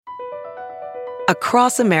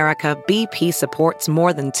Across America, BP supports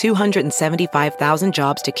more than 275,000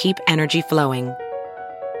 jobs to keep energy flowing.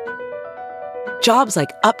 Jobs like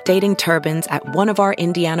updating turbines at one of our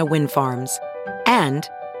Indiana wind farms and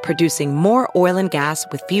producing more oil and gas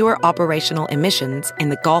with fewer operational emissions in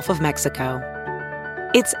the Gulf of Mexico.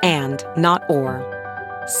 It's and, not or.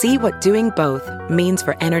 See what doing both means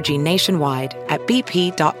for energy nationwide at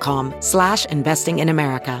bp.com/investing in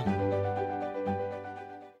America.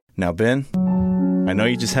 Now, Ben, I know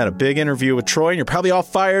you just had a big interview with Troy and you're probably all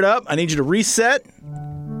fired up. I need you to reset,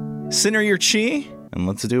 center your chi, and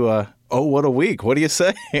let's do a Oh, what a week. What do you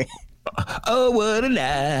say? Oh, what a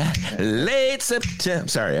night. Late September.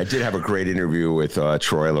 Sorry, I did have a great interview with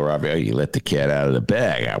Troy LaRaviere. You let the cat out of the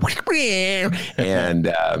bag.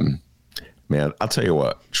 And, man, I'll tell you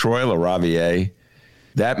what. Troy LaRaviere,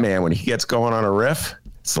 that man, when he gets going on a riff,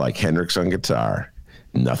 it's like Hendrix on guitar.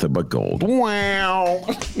 Nothing but gold. Wow.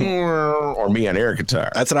 Or me on air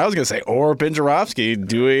guitar. That's what I was going to say. Or Ben Jarofsky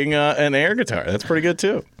doing an air guitar. That's pretty good,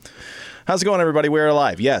 too. How's it going, everybody? We're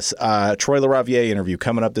alive. Yes, Troy LaRaviere interview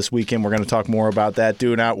coming up this weekend. We're going to talk more about that.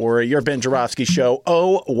 Do not worry. Your Ben Jarofsky show,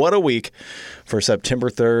 Oh, What a Week, for September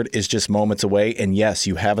 3rd is just moments away. And yes,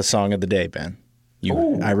 you have a song of the day, Ben.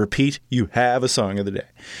 I repeat, you have a song of the day.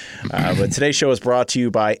 But today's show is brought to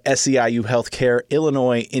you by SEIU Healthcare,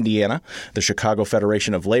 Illinois, Indiana. The Chicago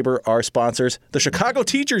Federation of Labor are sponsors. The Chicago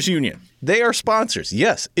Teachers Union, they are sponsors.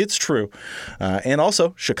 Yes, it's true. And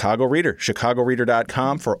also Chicago Reader,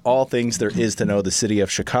 chicagoreader.com for all things there is to know the city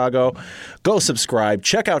of Chicago. Go subscribe.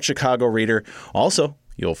 Check out Chicago Reader. Also,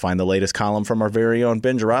 you'll find the latest column from our very own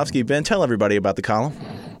Ben Jarofsky. Ben, tell everybody about the column.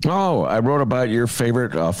 Oh, I wrote about your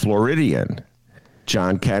favorite Floridian.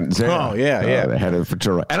 John Catanzaro. Oh, yeah. The head of the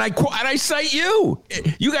fraternity. And I cite you.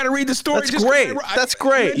 You got to read the story. That's great. That's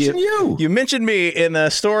great. You mentioned me in the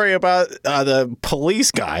story about the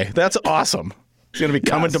police guy. That's awesome. He's going to be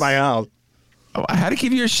coming to my house. Oh, I had to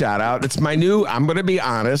give you a shout out. It's my new, I'm going to be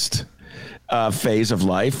honest, phase of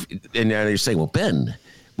life. And now you're saying, well, Ben,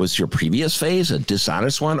 was your previous phase a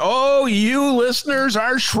dishonest one? Oh, you listeners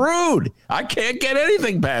are shrewd. I can't get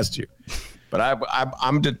anything past you. But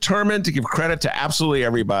I'm determined to give credit to absolutely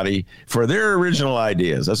everybody for their original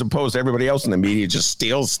ideas, as opposed to everybody else in the media just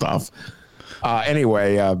steals stuff.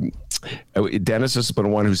 Anyway, Dennis has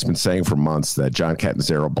been one who's been saying for months that John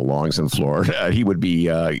Catanzaro belongs in Florida. He would be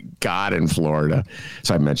God in Florida.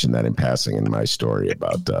 So I mentioned that in passing in my story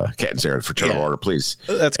about Catanzaro fraternal order. Please.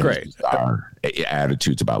 That's great. Our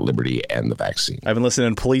attitudes about liberty and the vaccine. I've been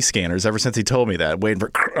listening to police scanners ever since he told me that. Waiting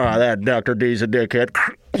for that Dr. D's a dickhead.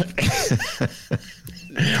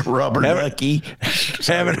 Rubber ducky.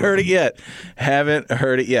 Haven't heard it yet.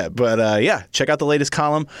 But yeah, check out the latest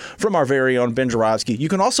column from our very own Ben Jarofsky. You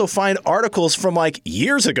can also find articles from like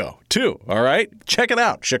years ago, too. All right? Check it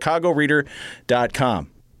out.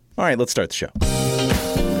 chicagoreader.com. All right, let's start the show.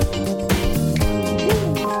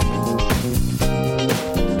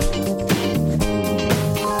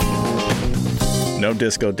 No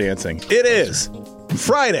disco dancing. It is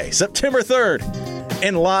Friday, September 3rd,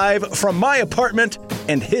 and live from my apartment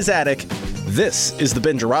and his attic, this is the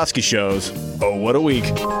Ben Jarofsky Show's Oh, What a Week.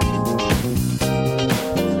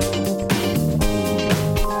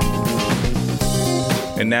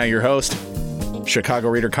 And now your host, Chicago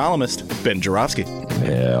Reader columnist, Ben Jarofsky.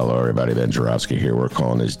 Hello, everybody. Ben Jarofsky here. We're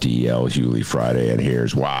calling this D.L. Hewley Friday, and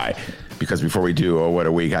here's why. Because before we do Oh, What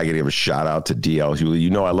a Week, I got to give a shout out to D.L. Hewley.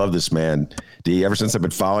 You know I love this man, D. Ever since I've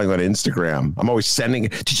been following on Instagram, I'm always sending.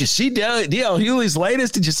 Did you see D.L. Hewley's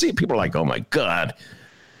latest? Did you see? People are like, oh, my God.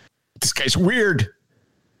 This guy's weird.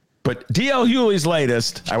 But D.L. Hewley's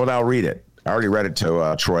latest, I will now read it. I already read it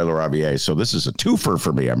to Troy LaRaviere, so this is a twofer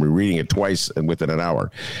for me. I'm rereading it twice and within an hour.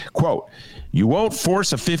 Quote, you won't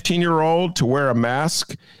force a 15-year-old to wear a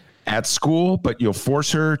mask at school, but you'll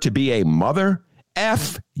force her to be a mother?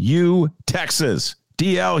 F you, Texas.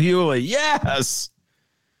 D.L. Hewley, yes.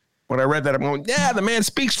 When I read that, I'm going, yeah, the man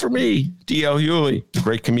speaks for me. D.L. Hewley,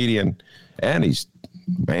 great comedian. And he's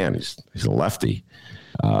a lefty.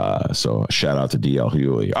 So shout out to D.L.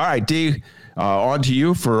 Hewley. All right, D, on to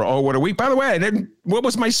you for Oh, What a Week. By the way, what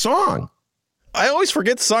was my song? I always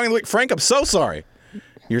forget the song of the week. Frank, I'm so sorry.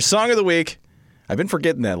 Your song of the week, I've been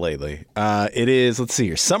forgetting that lately. It is, let's see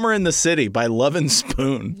here, Summer in the City by Lovin'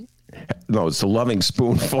 Spoon. No, it's the Loving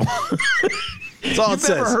Spoonful. That's all it says.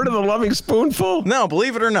 You've never heard of the Loving Spoonful? No,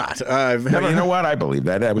 believe it or not. You know what? I believe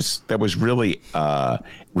that. That was really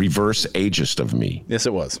reverse ageist of me. Yes,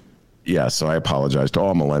 it was. Yeah, so I apologize to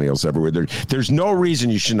all millennials everywhere. There's no reason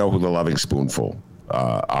you should know who the Loving Spoonful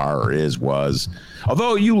was.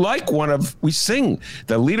 Although you like we sing.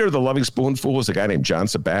 The leader of the Loving Spoonful is a guy named John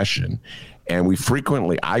Sebastian. And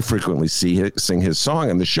I frequently sing his song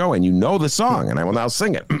in the show, and you know the song, and I will now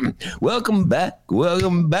sing it. Welcome back,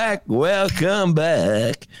 welcome back, welcome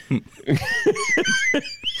back.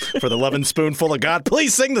 For the Loving Spoonful of God,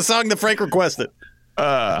 please sing the song that Frank requested.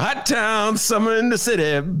 Hot town, summer in the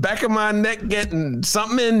city, back of my neck getting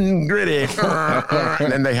something gritty.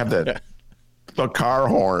 And then they have the car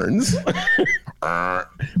horns.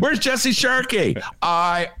 Where's Jesse Sharkey?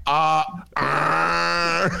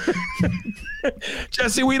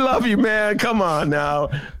 Jesse, we love you, man. Come on now.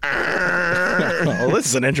 Well, this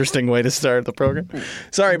is an interesting way to start the program.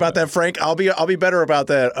 Sorry about that, Frank. I'll be better about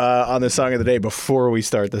that on the song of the day before we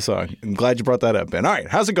start the song. I'm glad you brought that up, Ben. All right,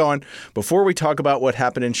 how's it going? Before we talk about what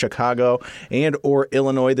happened in Chicago and or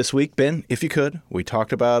Illinois this week, Ben, if you could, we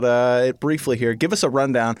talked about it briefly here. Give us a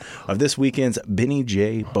rundown of this weekend's Benny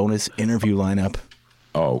J bonus interview lineup.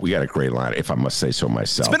 Oh, we got a great line, if I must say so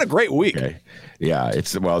myself. It's been a great week. Okay. Yeah,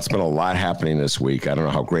 it's been a lot happening this week. I don't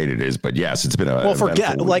know how great it is, but yes, it's been a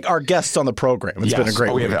like our guests on the program. It's been a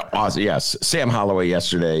great week. Awesome. Yes, Sam Holloway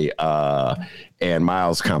yesterday and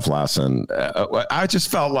Miles Konflassen. I just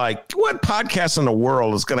felt like, what podcast in the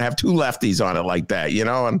world is going to have two lefties on it like that, you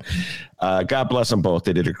know? And God bless them both.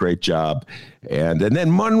 They did a great job. And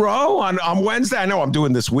then Monroe on Wednesday. I know I'm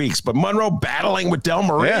doing this week's, but Monroe battling with Del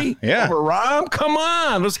Marie over Rahm. Come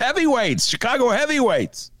on, those heavyweights, Chicago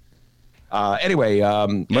heavyweights. Anyway,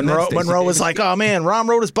 Monroe was like, "Oh man, Rahm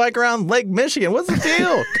rode his bike around Lake Michigan. What's the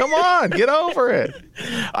deal? Come on, get over it."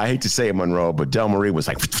 I hate to say it, Monroe, but Del Marie was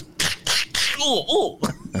like, ooh.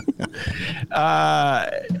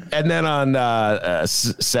 And then on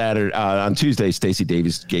Tuesday, Stacey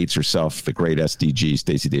Davis Gates herself, the great SDG,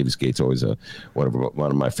 Stacey Davis Gates, always one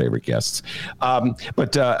of my favorite guests.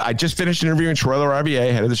 But I just finished interviewing Troy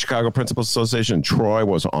LaRaviere, head of the Chicago Principals Association. Troy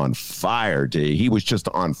was on fire, D. He was just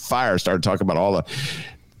on fire. Started talking about all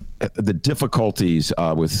the difficulties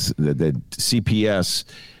with the CPS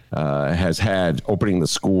has had opening the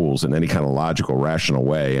schools in any kind of logical, rational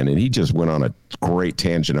way. And he just went on a great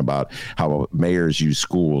tangent about how mayors use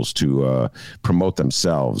schools to promote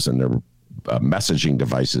themselves and their messaging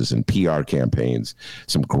devices and PR campaigns.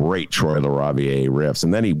 Some great Troy LaRaviere riffs.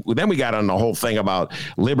 And then we got on the whole thing about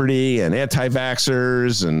liberty and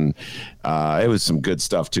anti-vaxxers, and it was some good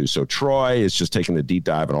stuff too. So Troy is just taking the deep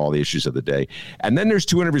dive on all the issues of the day. And then there's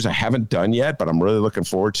two interviews I haven't done yet, but I'm really looking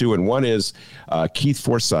forward to. And one is Keith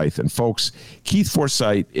Forsyth. And folks, Keith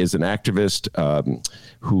Forsyth is an activist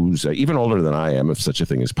who's even older than I am, if such a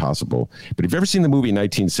thing is possible. But if you've ever seen the movie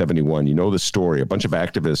 1971, you know the story. A bunch of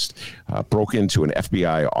activists broke into an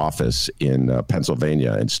FBI office in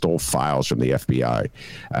Pennsylvania and stole files from the FBI.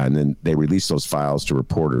 And then they released those files to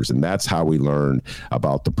reporters. And that's how we learned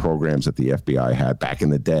about the programs that the FBI had back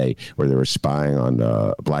in the day, where they were spying on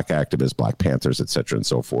black activists, Black Panthers, et cetera, and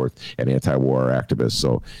so forth, and anti-war activists.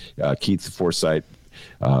 So Keith Forsyth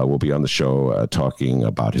will be on the show talking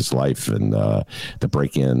about his life and the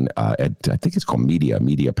break-in at, I think it's called Media,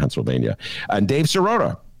 Pennsylvania. And Dave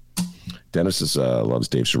Sirota. Dennis loves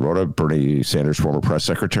Dave Sirota. Bernie Sanders' former press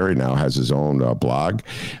secretary, now has his own blog.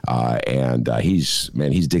 And he's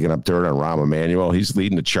digging up dirt on Rahm Emanuel. He's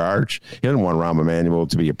leading the charge. He doesn't want Rahm Emanuel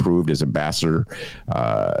to be approved as ambassador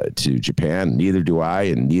to Japan. Neither do I,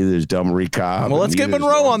 and neither is Del Marie Cobb. Well, let's get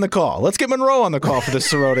Monroe on the call. Let's get Monroe on the call for this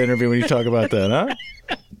Sirota interview when you talk about that, huh?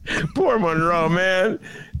 Poor Monroe, man.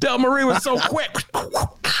 Del Marie was so quick.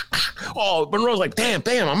 Oh, Monroe's like, damn,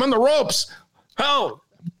 I'm on the ropes. Oh.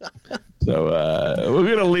 So we're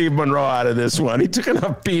going to leave Monroe out of this one. He took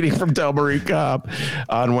enough beating from Del Marie Cobb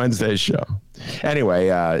on Wednesday's show. Anyway,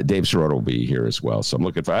 Dave Sirota will be here as well. So I'm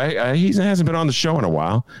looking for he hasn't been on the show in a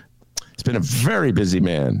while. He's been a very busy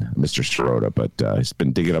man, Mr. Sirota, but he's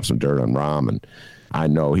been digging up some dirt on Rahm, and I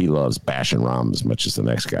know he loves bashing Rahm as much as the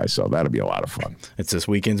next guy, so that'll be a lot of fun. It's this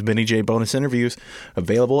weekend's Benny J bonus interviews,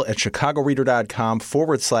 available at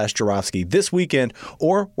chicagoreader.com/Jarofsky this weekend,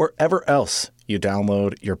 or wherever else you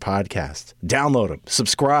download your podcasts. Download them,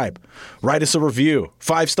 subscribe, write us a review,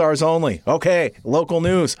 5 stars only. Okay, local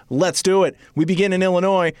news, let's do it. We begin in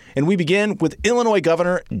Illinois, and we begin with Illinois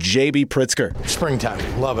Governor J.B. Pritzker.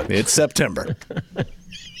 Springtime, love it. It's September.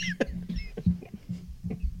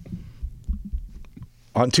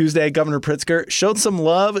 On Tuesday, Governor Pritzker showed some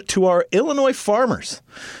love to our Illinois farmers,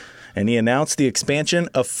 and he announced the expansion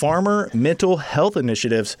of farmer mental health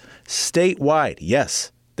initiatives statewide.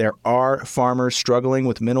 Yes, there are farmers struggling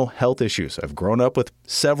with mental health issues. I've grown up with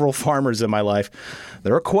several farmers in my life.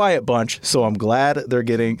 They're a quiet bunch, so I'm glad they're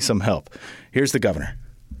getting some help. Here's the governor.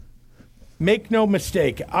 Make no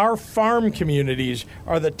mistake, our farm communities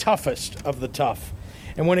are the toughest of the tough.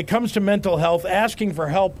 And when it comes to mental health, asking for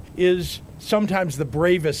help is sometimes the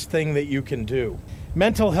bravest thing that you can do.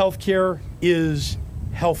 Mental health care is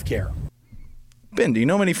health care. Ben, do you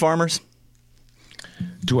know many farmers?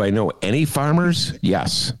 Do I know any farmers?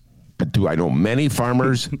 Yes. But do I know many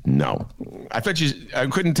farmers? No. I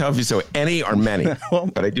couldn't tell if you said any or many,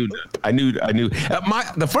 but I do. I knew.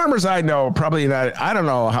 The farmers I know probably not. I don't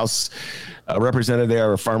know how represented they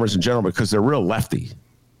are of farmers in general because they're real lefty.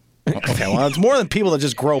 Okay, well, it's more than people that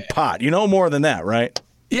just grow pot. You know more than that, right?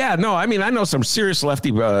 Yeah, no, I mean, I know some serious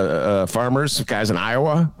lefty farmers, guys in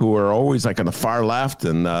Iowa who are always like on the far left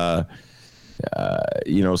and,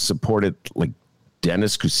 supported like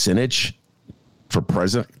Dennis Kucinich for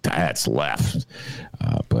president. That's left.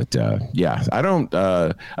 Yeah, I don't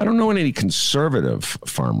know any conservative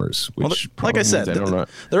farmers. Which like I said,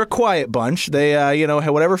 they're a quiet bunch. They,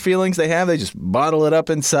 whatever feelings they have, they just bottle it up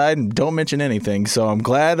inside and don't mention anything. So I'm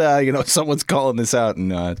glad, someone's calling this out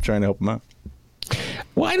and trying to help them out.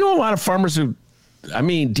 Well, I know a lot of farmers who,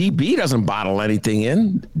 DB doesn't bottle anything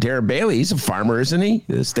in. Darren Bailey, he's a farmer, isn't he?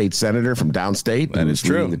 The state senator from downstate. That is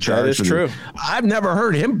true. That is true. I've never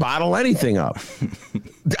heard him bottle anything up.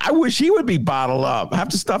 I wish he would be bottled up. Half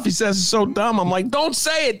the stuff he says is so dumb. I'm like, don't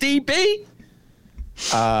say it, DB.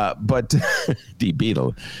 But DB,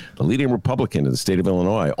 the leading Republican in the state of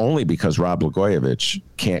Illinois, only because Rod Blagojevich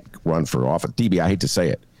can't run for office. DB, I hate to say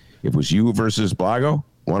it. If it was you versus Blago,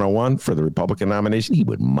 101 for the Republican nomination, he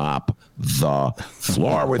would mop the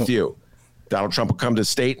floor with you. Donald Trump would come to the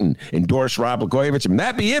state and endorse Rod Blagojevich, and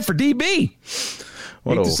that'd be it for DB.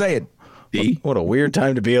 Hate to say it, D. What a weird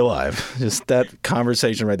time to be alive. Just that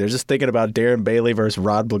conversation right there. Just thinking about Darren Bailey versus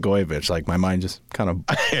Rod Blagojevich, like my mind just kind of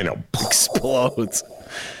explodes.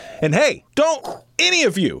 And hey, don't any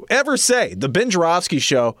of you ever say the Ben Joravsky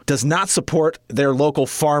Show does not support their local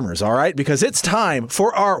farmers, all right? Because it's time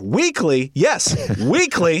for our weekly,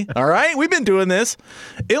 all right? We've been doing this,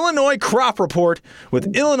 Illinois Crop Report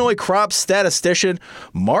with Illinois crop statistician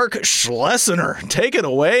Mark Schlesinger. Take it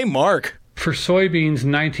away, Mark. For soybeans,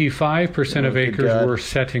 95% of acres were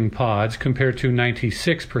setting pods compared to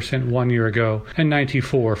 96% 1 year ago and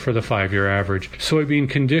 94% for the 5-year average. Soybean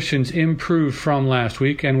conditions improved from last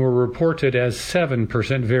week and were reported as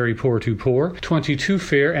 7% very poor to poor, 22%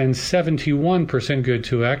 fair, and 71% good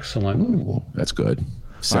to excellent. Ooh, that's good.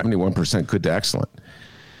 71% good to excellent.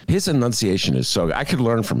 His enunciation is so good. I could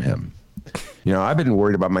learn from him. I've been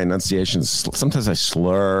worried about my enunciations. Sometimes I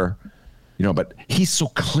slur. But he's so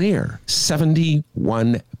clear. 71%.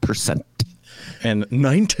 And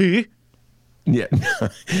 90. Yeah,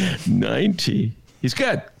 90. He's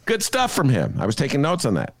good. Good stuff from him. I was taking notes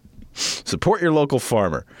on that. Support your local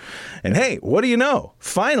farmer. And hey, what do you know?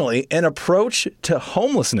 Finally, an approach to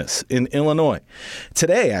homelessness in Illinois.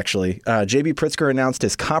 Today, actually, J.B. Pritzker announced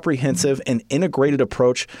his comprehensive and integrated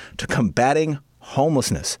approach to combating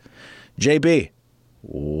homelessness. J.B.,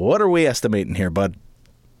 what are we estimating here, bud?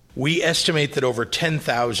 We estimate that over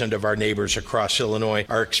 10,000 of our neighbors across Illinois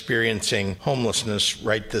are experiencing homelessness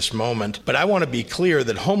right this moment. But I want to be clear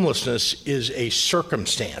that homelessness is a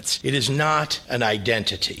circumstance. It is not an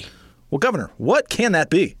identity. Well, Governor, what can that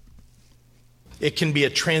be? It can be a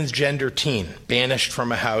transgender teen banished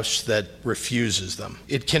from a house that refuses them.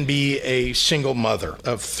 It can be a single mother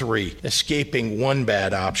of 3 escaping one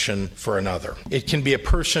bad option for another. It can be a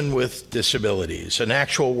person with disabilities, an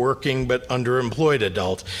actual working but underemployed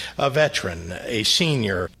adult, a veteran, a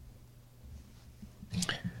senior.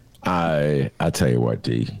 I'll tell you what,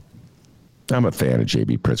 D. I'm a fan of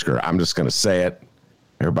J.B. Pritzker. I'm just going to say it.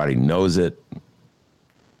 Everybody knows it.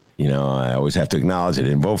 I always have to acknowledge it.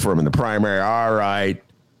 Didn't vote for him in the primary. All right.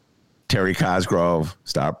 Terry Cosgrove,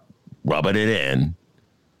 stop rubbing it in.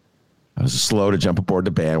 I was slow to jump aboard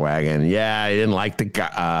the bandwagon. Yeah, I didn't like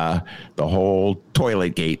the whole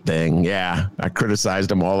toilet gate thing. Yeah, I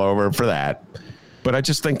criticized him all over for that. But I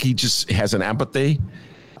just think he just has an empathy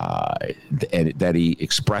that he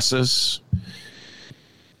expresses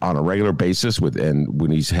on a regular basis and when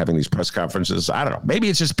he's having these press conferences. I don't know. Maybe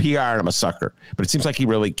it's just PR and I'm a sucker, but it seems like he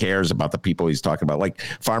really cares about the people he's talking about, like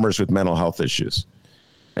farmers with mental health issues.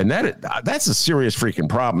 And that's a serious freaking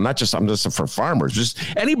problem. Not just for farmers, just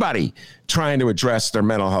anybody trying to address their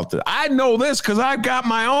mental health. I know this because I've got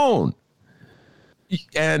my own.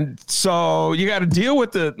 And so you got to deal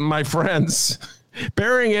with it, my friends.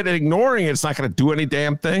 Burying it and ignoring it, it's not going to do any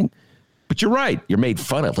damn thing. But you're right. You're made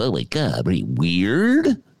fun of. Oh, my God. Are you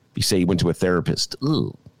weird? You say you went to a therapist.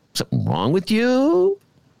 Ooh, something wrong with you?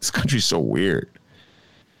 This country's so weird,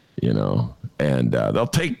 And they'll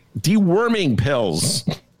take deworming pills.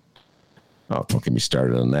 Oh, don't get me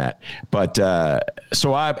started on that. But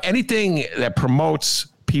so anything that promotes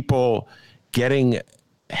people getting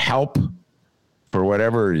help for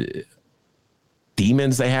whatever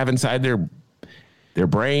demons they have inside their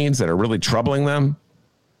brains that are really troubling them,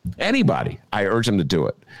 anybody, I urge them to do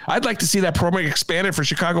it. I'd like to see that program expanded for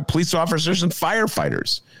Chicago police officers and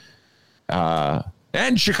firefighters,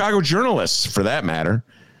 and Chicago journalists, for that matter.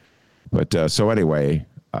 But so anyway,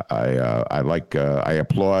 I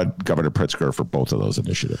applaud Governor Pritzker for both of those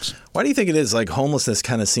initiatives. Why do you think it is? Like, homelessness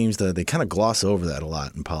kind of seems they kind of gloss over that a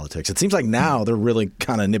lot in politics. It seems like now they're really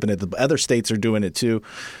kind of nipping it. The other states are doing it too.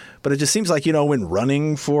 But it just seems like, when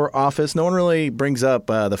running for office, no one really brings up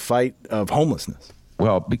the fight of homelessness.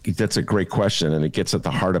 Well, that's a great question, and it gets at the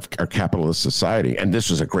heart of our capitalist society. And this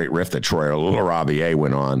was a great riff that Troy LaRaviere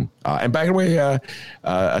went on. And by the way,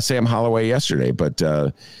 Sam Holloway yesterday. But,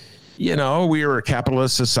 we are a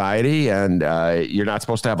capitalist society, and you're not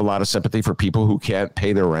supposed to have a lot of sympathy for people who can't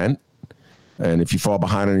pay their rent. And if you fall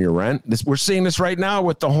behind on your rent, we're seeing this right now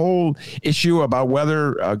with the whole issue about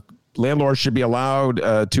whether landlords should be allowed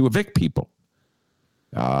to evict people.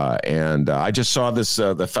 And I just saw this,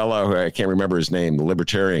 the fellow, I can't remember his name, the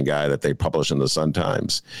libertarian guy that they publish in the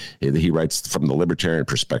Sun-Times. He writes from the libertarian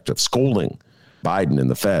perspective, scolding Biden and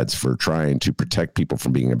the feds for trying to protect people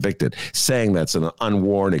from being evicted, saying that's an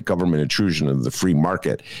unwarranted government intrusion of the free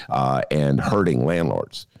market and hurting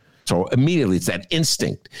landlords. So immediately it's that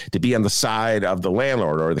instinct to be on the side of the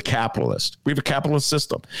landlord or the capitalist. We have a capitalist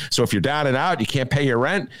system. So if you're down and out, you can't pay your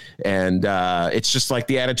rent. And it's just like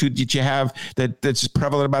the attitude that you have that's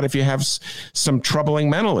prevalent about if you have some troubling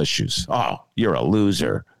mental issues. Oh, you're a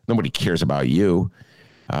loser. Nobody cares about you.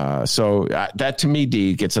 So that to me,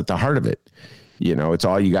 D, gets at the heart of it. It's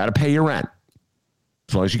all you got to pay your rent.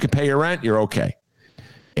 As long as you can pay your rent, you're okay.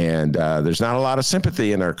 And there's not a lot of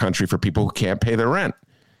sympathy in our country for people who can't pay their rent.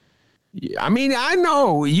 I mean, I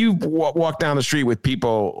know you walk down the street with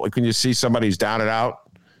people, like when you see somebody's down and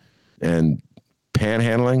out and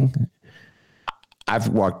panhandling.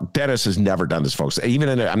 Dennis has never done this, folks. I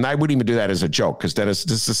wouldn't even do that as a joke because Dennis,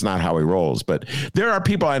 this is not how he rolls. But there are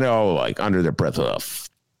people I know, like under their breath,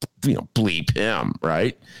 bleep him,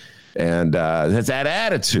 right? And has that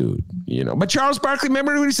attitude, But Charles Barkley,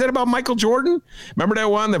 remember what he said about Michael Jordan? Remember that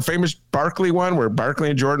one, the famous Barkley one, where Barkley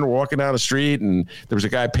and Jordan were walking down the street and there was a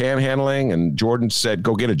guy panhandling and Jordan said,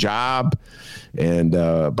 "Go get a job." And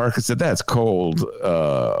Barkley said, "That's cold,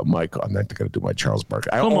 Michael." I'm not going to do my Charles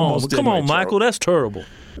Barkley. Come on, Michael. That's terrible.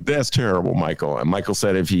 That's terrible, Michael. And Michael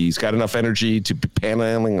said if he's got enough energy to be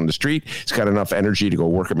panhandling on the street, he's got enough energy to go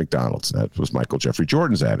work at McDonald's. That was Michael Jeffrey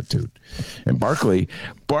Jordan's attitude. And Barkley,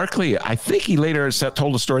 I think he later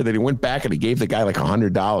told a story that he went back and he gave the guy like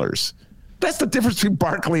 $100. That's the difference between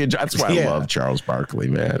Barkley and that's why I love Charles Barkley,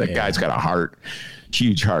 man. That guy's got a heart.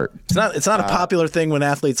 Huge heart. It's not a popular thing when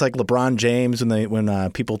athletes like LeBron James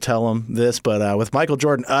when people tell him this, but with Michael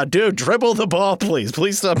Jordan, dude, dribble the ball, please.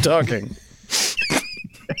 Please stop talking.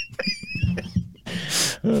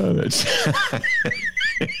 The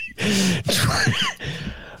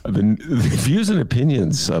views and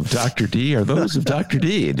opinions of Dr. D are those of Dr.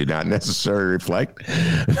 D and do not necessarily reflect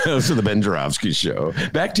those of the Ben Joravsky Show.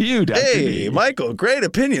 Back to you, Dr. D. Hey, Michael, great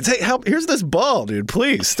opinions. Hey, here's this ball, dude.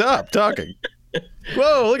 Please stop talking.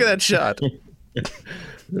 Whoa, look at that shot.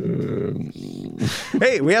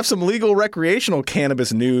 Hey, we have some legal recreational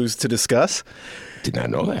cannabis news to discuss. Did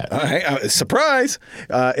not know that. All right, surprise.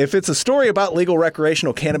 If it's a story about legal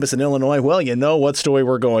recreational cannabis in Illinois, well, you know what story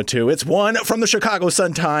we're going to. It's one from the Chicago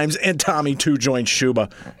Sun-Times and Tommy Two Joint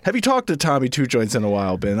Schuba. Have you talked to Tommy Two Joints in a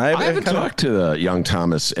while, Ben? I haven't talked to young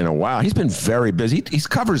Thomas in a while. He's been very busy. He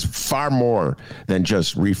covers far more than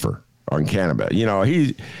just reefer on cannabis.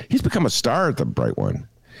 He's become a star at the Bright One.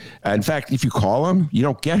 In fact, if you call him, you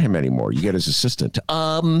don't get him anymore. You get his assistant.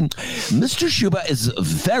 Mr. Schuba is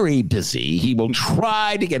very busy. He will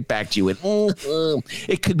try to get back to you.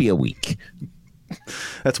 It could be a week.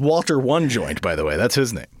 That's Walter One Joint, by the way. That's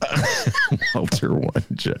his name. Walter One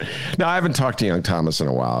Joint. No, I haven't talked to young Thomas in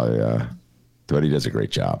a while, but he does a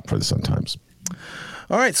great job for the Sun-Times.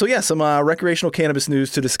 All right, so some recreational cannabis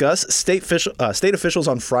news to discuss. State officials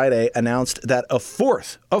on Friday announced that a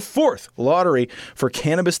fourth lottery for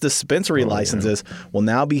cannabis dispensary licenses will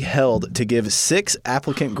now be held to give 6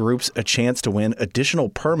 applicant groups a chance to win additional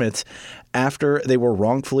permits after they were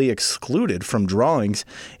wrongfully excluded from drawings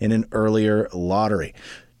in an earlier lottery.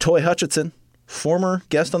 Toy Hutchinson, former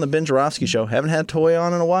guest on the Ben Joravsky Show. Haven't had Toy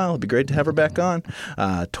on in a while. It'd be great to have her back on.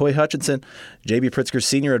 Toy Hutchinson, J.B. Pritzker's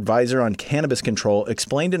senior advisor on cannabis control,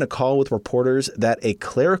 explained in a call with reporters that a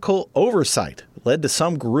clerical oversight led to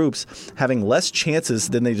some groups having less chances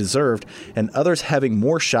than they deserved and others having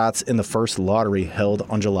more shots in the first lottery held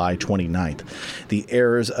on July 29th. The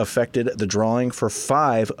errors affected the drawing for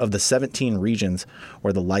 5 of the 17 regions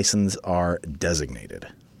where the licenses are designated.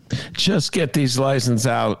 Just get these licenses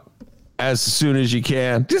out as soon as you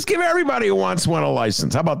can. Just give everybody who wants one a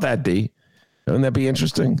license. How about that, D? Wouldn't that be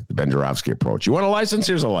interesting? The Ben Joravsky approach. You want a license?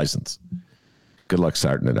 Here's a license. Good luck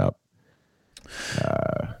starting it up.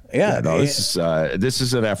 This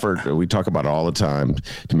is an effort we talk about all the time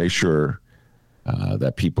to make sure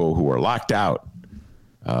that people who are locked out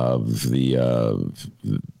of the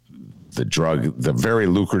drug, the very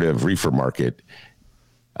lucrative reefer market,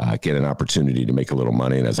 get an opportunity to make a little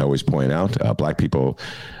money. And as I always point out, black people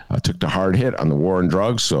took the hard hit on the war on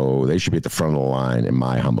drugs, so they should be at the front of the line, in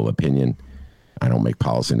my humble opinion. I don't make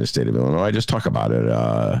policy in the state of Illinois. I just talk about it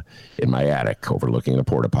in my attic overlooking a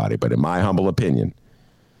porta potty. But in my humble opinion,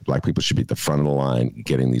 black people should be at the front of the line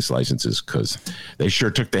getting these licenses because they sure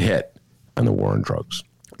took the hit on the war on drugs.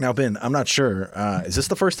 Now, Ben, I'm not sure. Is this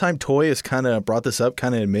the first time Toy has kind of brought this up,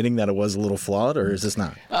 kind of admitting that it was a little flawed, or is this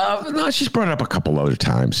not? No, she's brought it up a couple other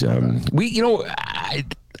times.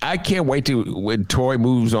 I can't wait to when Toy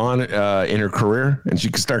moves on in her career and she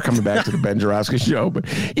can start coming back to the Ben Joravsky show. But,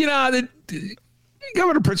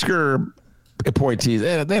 Governor Pritzker appointees,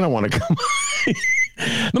 they don't want to come.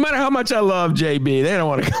 No matter how much I love JB, they don't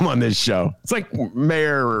want to come on this show. It's like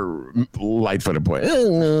Mayor Lightfoot appointed.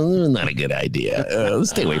 Not a good idea.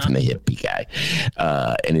 Let's stay away from the hippie guy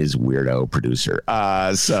and his weirdo producer.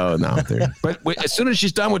 So no, but as soon as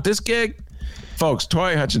she's done with this gig, folks,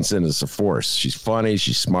 Toy Hutchinson is a force. She's funny.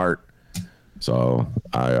 She's smart. So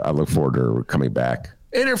I look forward to her coming back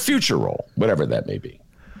in her future role, whatever that may be.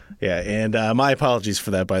 Yeah, and my apologies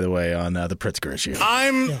for that, by the way, on the Pritzker issue.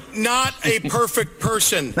 I'm not a perfect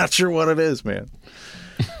person. Not sure what it is, man.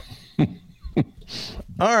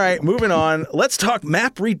 All right, moving on. Let's talk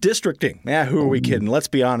map redistricting. Yeah, who are we kidding? Let's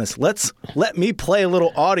be honest. Let me play a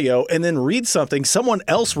little audio and then read something someone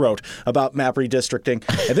else wrote about map redistricting.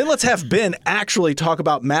 And then let's have Ben actually talk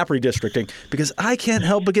about map redistricting because I can't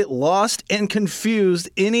help but get lost and confused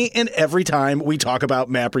any and every time we talk about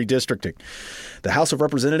map redistricting. The House of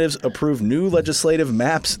Representatives approved new legislative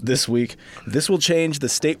maps this week. This will change the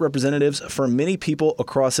state representatives for many people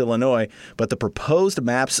across Illinois, but the proposed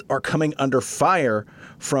maps are coming under fire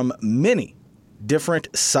from many different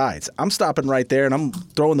sides. I'm stopping right there, and I'm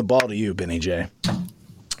throwing the ball to you, Benny J.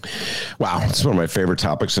 Wow, it's one of my favorite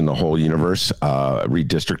topics in the whole universe.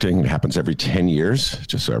 Redistricting happens every 10 years,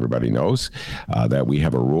 just so everybody knows that we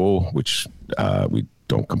have a rule which we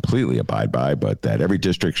don't completely abide by, but that every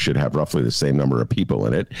district should have roughly the same number of people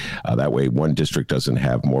in it. That way, one district doesn't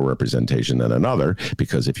have more representation than another,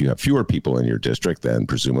 because if you have fewer people in your district, then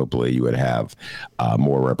presumably you would have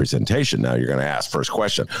more representation. Now, you're going to ask, first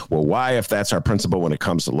question, well, why, if that's our principle when it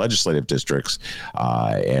comes to legislative districts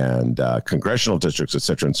and congressional districts, et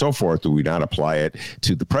cetera, and so forth, do we not apply it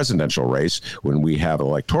to the presidential race when we have an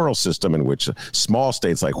electoral system in which small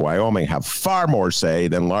states like Wyoming have far more say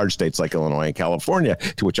than large states like Illinois and California?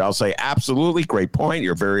 To which I'll say, absolutely, great point.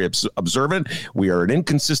 You're very observant. We are an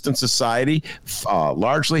inconsistent society,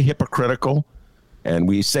 largely hypocritical, and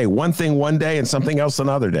we say one thing one day and something else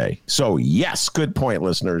another day. So, yes, good point,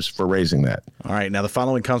 listeners, for raising that. All right, now the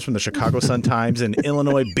following comes from the Chicago Sun-Times and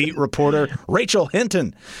Illinois beat reporter Rachel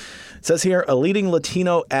Hinton. It says here, a leading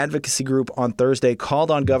Latino advocacy group on Thursday called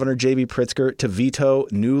on Governor J.B. Pritzker to veto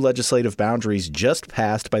new legislative boundaries just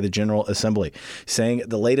passed by the General Assembly, saying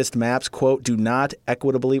the latest maps, quote, do not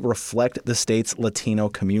equitably reflect the state's Latino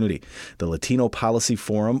community. The Latino Policy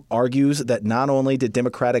Forum argues that not only did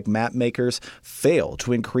Democratic map makers fail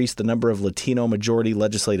to increase the number of Latino majority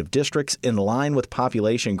legislative districts in line with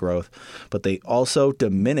population growth, but they also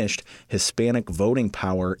diminished Hispanic voting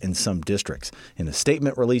power in some districts. In a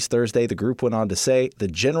statement released Thursday, the group went on to say the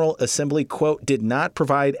General Assembly, quote, did not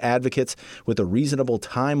provide advocates with a reasonable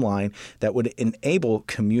timeline that would enable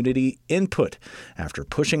community input. After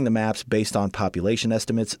pushing the maps based on population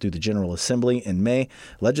estimates through the General Assembly in May,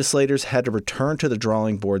 legislators had to return to the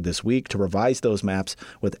drawing board this week to revise those maps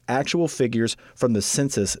with actual figures from the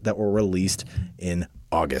census that were released in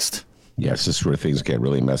August. Yes, this is where things get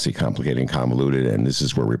really messy, complicated, and convoluted, and this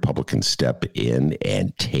is where Republicans step in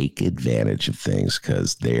and take advantage of things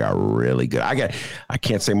because they are really good. I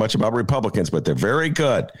can't say much about Republicans, but they're very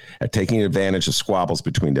good at taking advantage of squabbles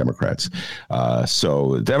between Democrats.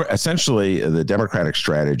 Essentially, the Democratic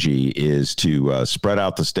strategy is to spread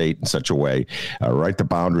out the state in such a way, write the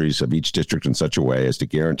boundaries of each district in such a way as to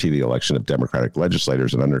guarantee the election of Democratic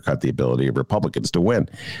legislators and undercut the ability of Republicans to win.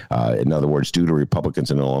 In other words, due to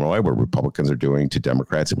Republicans in Illinois, we're Republicans are doing to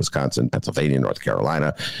Democrats in Wisconsin, Pennsylvania, North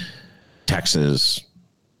Carolina, Texas,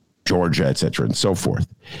 Georgia, et cetera, and so forth.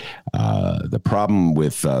 The problem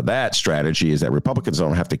with that strategy is that Republicans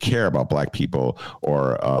don't have to care about black people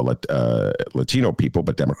or Latino people,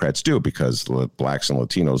 but Democrats do, because blacks and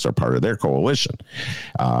Latinos are part of their coalition.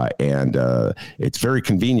 And it's very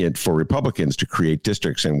convenient for Republicans to create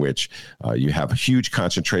districts in which you have huge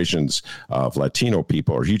concentrations of Latino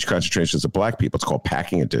people or huge concentrations of black people. It's called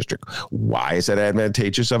packing a district. Why is that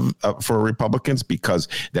advantageous for Republicans? Because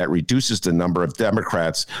that reduces the number of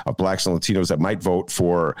Democrats, of blacks and Latinos, that might vote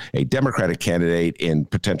for a Democratic candidate in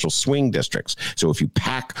potential swing districts. So if you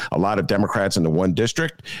pack a lot of Democrats into one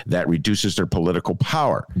district, that reduces their political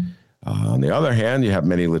power. On the other hand, you have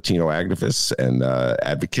many Latino activists and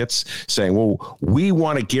advocates saying, well, we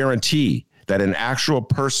want to guarantee that an actual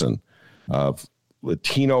person of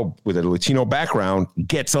Latino with a Latino background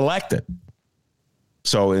gets elected.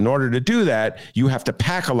 So in order to do that, you have to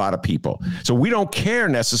pack a lot of people. So we don't care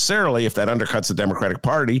necessarily if that undercuts the Democratic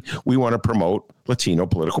Party. We want to promote Latino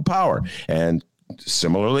political power. And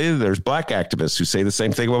similarly, there's black activists who say the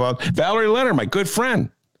same thing about Valerie Leonard, my good friend.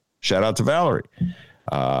 Shout out to Valerie.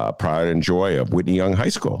 Pride and joy of Whitney Young High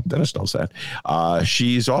School. Dennis knows that.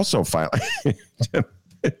 She's also filing.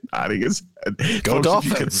 Nodding his head. Go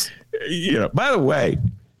Dolphins. By the way,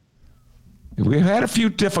 we've had a few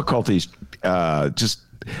difficulties. I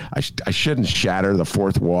shouldn't shatter the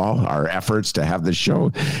fourth wall, our efforts to have the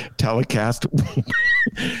show telecast.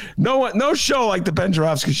 No show like the Ben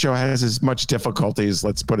Joravsky Show has as much difficulties,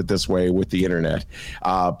 let's put it this way, with the internet.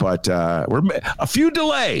 But we're a few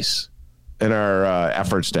delays in our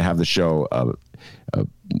efforts to have the show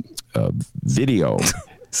video.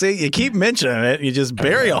 See, you keep mentioning it. You just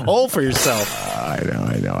bury a hole for yourself. I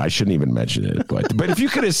know. I shouldn't even mention it. But if you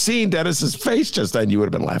could have seen Dennis's face just then, you would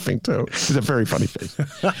have been laughing, too. It's a very funny face.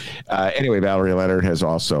 Anyway, Valerie Leonard has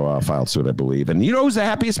also filed suit, I believe. And you know who's the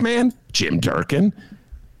happiest man? Jim Durkin,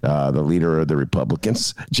 the leader of the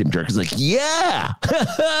Republicans. Jim Durkin's like, yeah.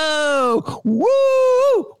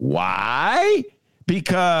 Woo! Why?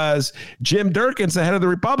 Because Jim Durkin's the head of the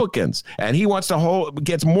Republicans, and he wants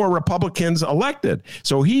gets more Republicans elected.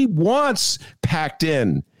 So he wants packed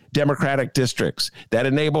in Democratic districts that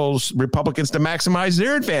enables Republicans to maximize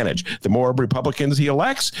their advantage. The more Republicans he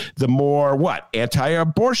elects, the more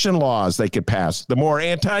anti-abortion laws they could pass, the more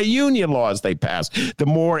anti-union laws they pass, the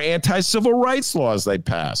more anti-civil rights laws they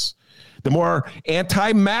pass, the more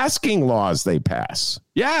anti-masking laws they pass.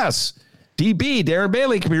 Yes. DB, Darren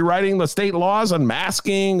Bailey, could be writing the state laws on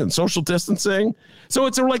masking and social distancing. So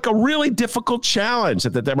it's like a really difficult challenge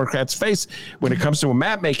that the Democrats face when it comes to a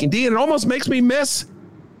map making. D, and it almost makes me miss,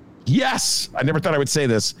 yes, I never thought I would say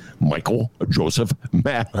this, Michael Joseph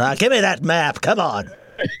Map. Give me that map. Come on.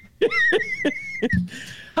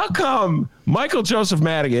 How come Michael Joseph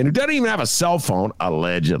Madigan, who doesn't even have a cell phone,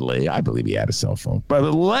 allegedly, I believe he had a cell phone, but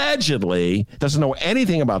allegedly doesn't know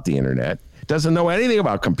anything about the internet, doesn't know anything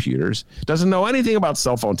about computers, doesn't know anything about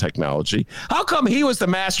cell phone technology. How come he was the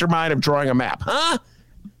mastermind of drawing a map, huh?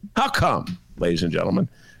 How come, ladies and gentlemen?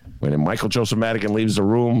 When Michael Joseph Madigan leaves the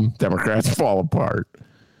room, Democrats fall apart.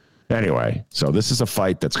 Anyway, so this is a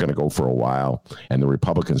fight that's going to go for a while, and the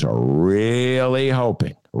Republicans are really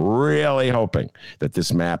hoping that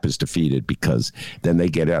this map is defeated, because then they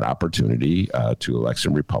get an opportunity to elect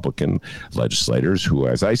some Republican legislators who,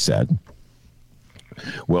 as I said,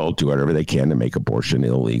 will do whatever they can to make abortion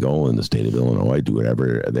illegal in the state of Illinois, do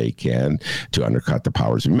whatever they can to undercut the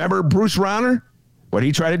powers. Remember Bruce Rauner? What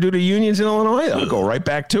he tried to do to unions in Illinois? They'll go right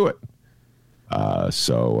back to it.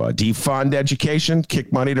 So defund education,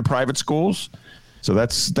 kick money to private schools. So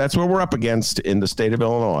that's what we're up against in the state of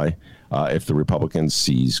Illinois if the Republicans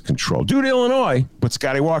seize control. Do to Illinois what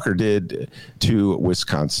Scotty Walker did to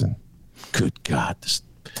Wisconsin. Good God, this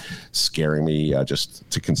is scaring me just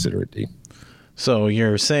to consider it, D. So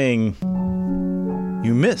you're saying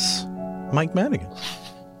you miss Mike Madigan?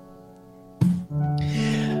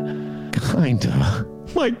 Kinda.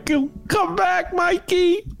 Michael, come back,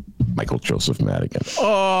 Mikey. Michael Joseph Madigan.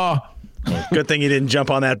 Oh, good thing you didn't jump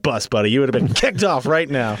on that bus, buddy. You would have been kicked off right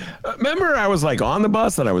now. Remember, I was like on the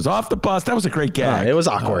bus and I was off the bus. That was a great gag. It was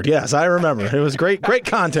awkward. Yes, I remember. It was great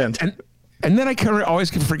content. And then I always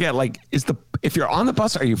can forget, like, if you're on the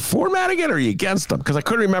bus, are you for Madigan or are you against them? Because I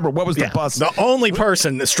couldn't remember what was the bus. The only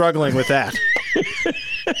person struggling with that.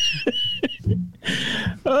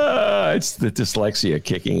 It's the dyslexia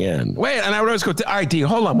kicking in. Wait, and I would always go, all right, D,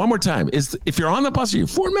 hold on, one more time. If you're on the bus, are you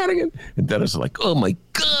for Madigan? And Dennis was like, oh my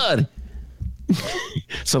God.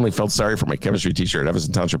 Suddenly felt sorry for my chemistry teacher at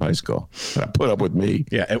Evanston Township High School. And I put up with me.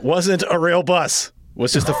 Yeah, it wasn't a real bus.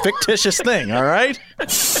 was just a fictitious thing, all right?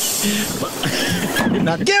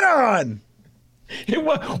 Now get on!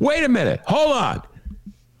 Wait a minute. Hold on.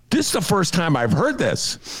 This is the first time I've heard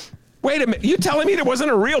this. Wait a minute. You telling me there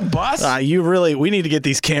wasn't a real bus? We need to get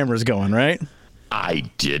these cameras going, right?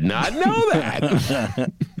 I did not know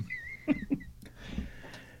that.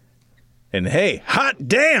 And hey, hot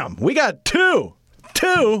damn, we got two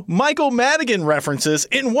Michael Madigan references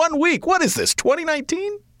in 1 week. What is this,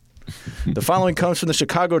 2019? The following comes from the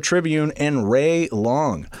Chicago Tribune and Ray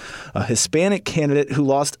Long, a Hispanic candidate who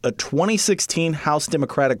lost a 2016 House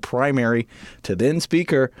Democratic primary to then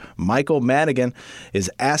Speaker Michael Madigan, is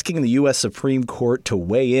asking the U.S. Supreme Court to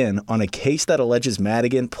weigh in on a case that alleges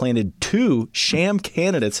Madigan planted two sham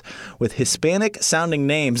candidates with Hispanic-sounding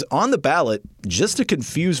names on the ballot just to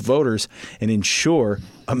confuse voters and ensure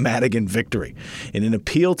a Madigan victory. In an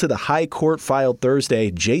appeal to the High Court filed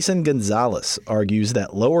Thursday, Jason Gonzalez argues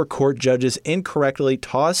that lower court judges incorrectly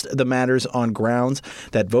tossed the matters on grounds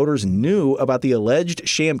that voters knew about the alleged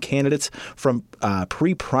sham candidates from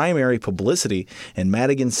pre-primary publicity, and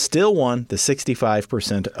Madigan still won the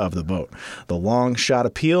 65% of the vote. The long-shot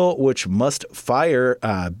appeal, which must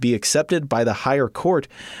be accepted by the higher court,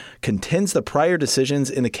 contends the prior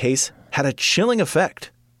decisions in the case had a chilling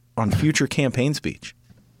effect on future campaign speech.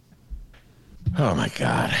 Oh, my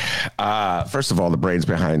God. First of all, the brains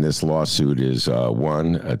behind this lawsuit is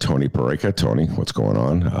Tony Perica. Tony, what's going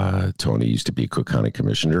on? Tony used to be Cook County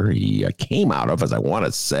Commissioner. He came out of, as I want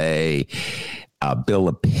to say,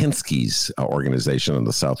 Bill Lipinski's organization on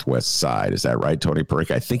the Southwest side. Is that right, Tony Perica?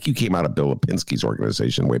 I think you came out of Bill Lipinski's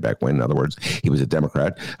organization way back when. In other words, he was a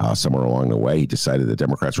Democrat. Somewhere along the way, he decided the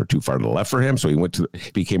Democrats were too far to the left for him, so he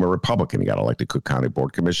became a Republican. He got elected Cook County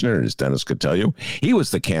Board Commissioner, and as Dennis could tell you, he was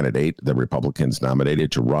the candidate the Republicans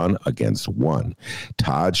nominated to run against one,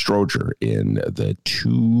 Todd Stroger, in the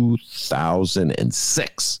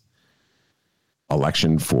 2006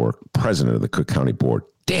 election for president of the Cook County Board.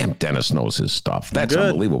 Damn, Dennis knows his stuff. That's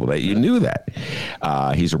unbelievable that you knew that.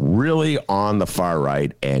 He's really on the far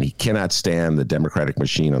right, and he cannot stand the Democratic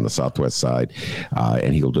machine on the Southwest side,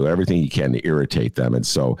 and he'll do everything he can to irritate them. And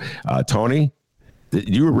so, Tony,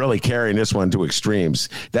 you were really carrying this one to extremes.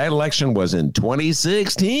 That election was in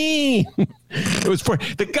 2016. It was for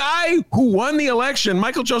the guy who won the election.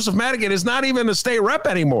 Michael Joseph Madigan is not even a state rep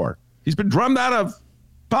anymore. He's been drummed out of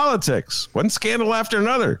politics, one scandal after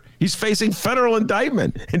another. He's facing federal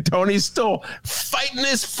indictment, and Tony's still fighting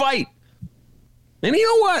this fight. And you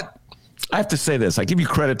know what? I have to say this. I give you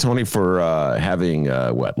credit, Tony, for having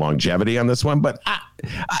longevity on this one. But I'm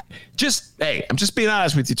just being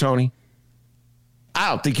honest with you, Tony. I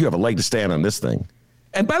don't think you have a leg to stand on this thing.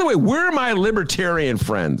 And by the way, where are my libertarian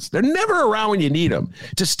friends? They're never around when you need them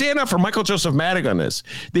to stand up for Michael Joseph Madigan on this.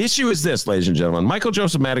 The issue is this, ladies and gentlemen. Michael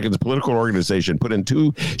Joseph Madigan's political organization put in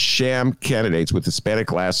two sham candidates with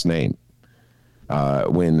Hispanic last name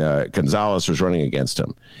when Gonzalez was running against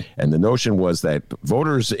him. And the notion was that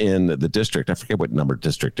voters in the district, I forget what number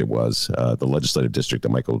district it was, the legislative district that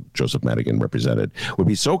Michael Joseph Madigan represented, would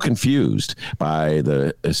be so confused by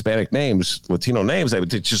the Hispanic names, Latino names, they would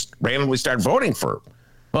just randomly start voting for.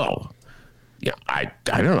 Well, yeah, I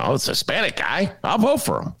don't know. It's a Hispanic guy. I'll vote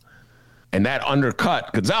for him. And that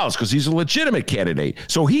undercut Gonzalez because he's a legitimate candidate.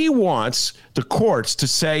 So he wants the courts to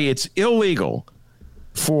say it's illegal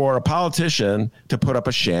for a politician to put up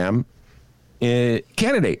a sham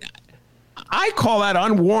candidate. I call that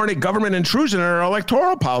unwarranted government intrusion in our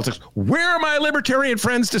electoral politics. Where are my libertarian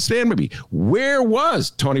friends to stand with me? Where was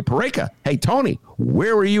Tony Perica? Hey, Tony,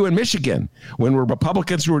 where were you in Michigan when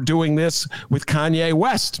Republicans were doing this with Kanye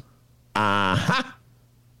West?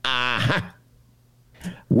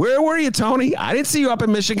 Where were you, Tony? I didn't see you up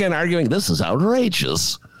in Michigan arguing this is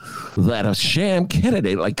outrageous that a sham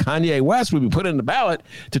candidate like Kanye West would be put in the ballot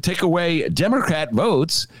to take away Democrat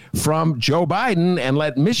votes from Joe Biden and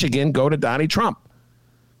let Michigan go to Donnie Trump.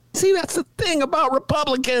 See, that's the thing about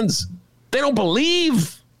Republicans. They don't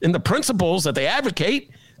believe in the principles that they advocate.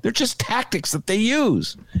 They're just tactics that they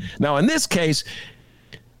use. Now, in this case,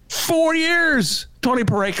 4 years, Tony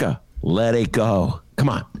Perica, let it go. Come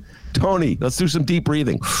on, Tony, let's do some deep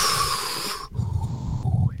breathing.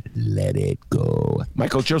 Let it go.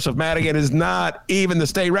 Michael Joseph Madigan is not even the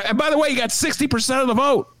state rep. And by the way, he got 60% of the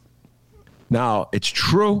vote. Now, it's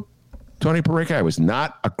true, Tony Perica, I was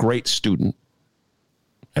not a great student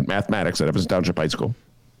at mathematics at Evans Township High School.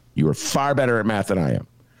 You were far better at math than I am.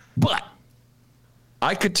 But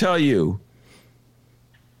I could tell you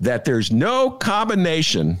that there's no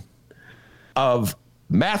combination of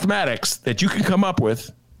mathematics that you can come up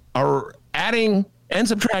with or adding and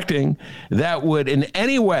subtracting that would in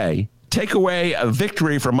any way take away a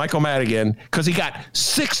victory from Michael Madigan because he got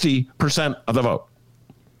 60% of the vote.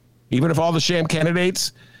 Even if all the sham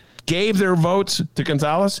candidates gave their votes to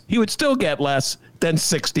Gonzalez, he would still get less than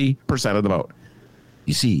 60% of the vote.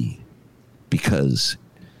 You see, because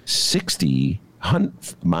 60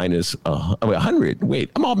 minus 100,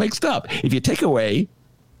 wait, I'm all mixed up. If you take away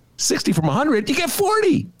 60 from 100, you get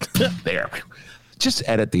 40. There. Just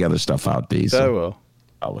edit the other stuff out, Daze. I will.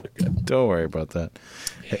 I'll look good. Don't worry about that.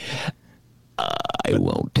 I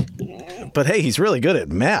won't. But hey, he's really good at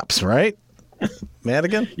maps, right?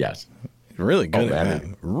 Madigan? Yes. Really good at maps.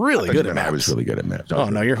 Really good at maps. I was really good at maps. Oh,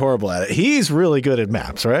 no, you're horrible at it. He's really good at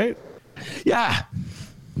maps, right? Yeah.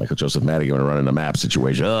 Michael Joseph Madigan running a map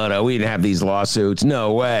situation. Oh, no, we didn't have these lawsuits.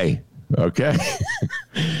 No way. Okay.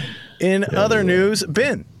 In other news,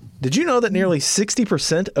 Ben, did you know that nearly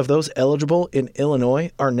 60% of those eligible in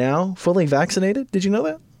Illinois are now fully vaccinated? Did you know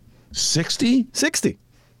that? 60? 60.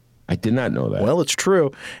 I did not know that. Well, it's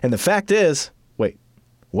true. And the fact is, wait,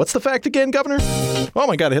 what's the fact again, Governor? Oh,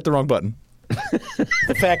 my God, I hit the wrong button.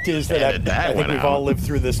 The fact is that I think we've all lived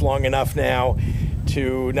through this long enough now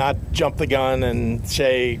to not jump the gun and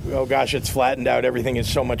say, oh, gosh, it's flattened out. Everything is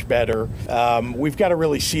so much better. We've got to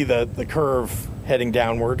really see the curve heading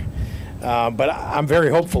downward. But I'm very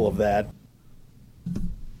hopeful of that.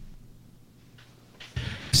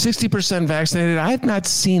 60% vaccinated? I have not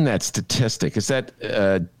seen that statistic. Is that,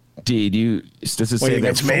 does it say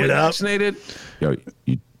that's made it up? Vaccinated?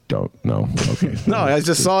 You don't know. Okay. No, I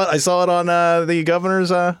just saw it. I saw it on the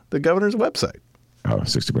governor's website. Oh,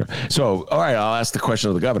 60%. So, all right, I'll ask the question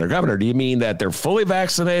of the governor. Governor, do you mean that they're fully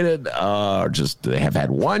vaccinated or just they have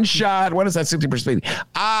had one shot? What is that 60%?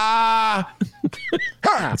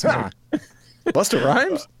 Buster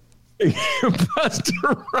Rhymes? Buster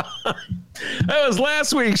Rhymes. That was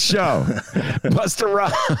last week's show. Buster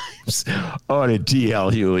Rhymes. Oh, did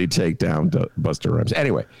DL Hewley take down Buster Rhymes?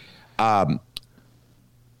 Anyway,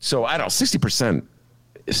 so I don't know, 60%,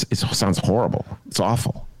 it sounds horrible. It's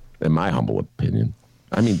awful, in my humble opinion.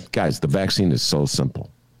 I mean, guys, the vaccine is so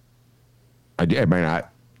simple.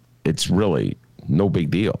 It's really no big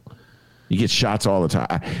deal. You get shots all the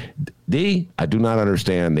time. I do not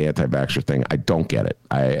understand the anti-vaxxer thing. I don't get it.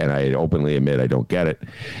 I openly admit I don't get it.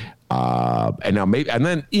 And now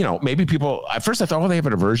maybe people, at first I thought, they have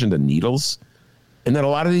an aversion to needles. And then a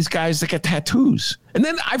lot of these guys that get tattoos. And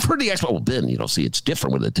then I've heard the expert, Ben, it's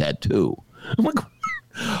different with a tattoo. I'm like,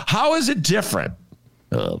 how is it different?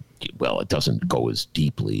 Well, it doesn't go as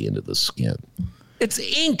deeply into the skin. It's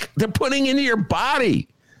ink they're putting into your body.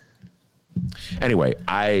 Anyway,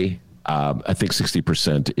 I think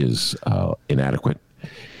 60% is inadequate.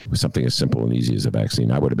 With something as simple and easy as a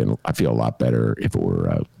vaccine, I feel a lot better if it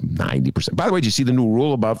were 90%. By the way, did you see the new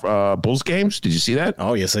rule about Bulls games? Did you see that?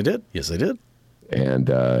 Oh, yes, I did. Yes, I did. And,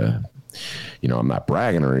 I'm not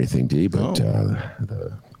bragging or anything, D, but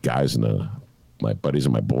the guys my buddies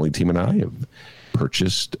on my bowling team and I have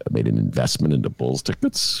made an investment into Bulls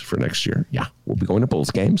tickets for next year. Yeah, we'll be going to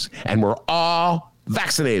Bulls games, and we're all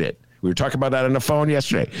vaccinated. We were talking about that on the phone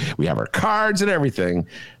yesterday. We have our cards and everything,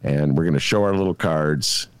 and we're going to show our little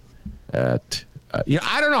cards at,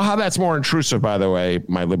 I don't know how that's more intrusive, by the way,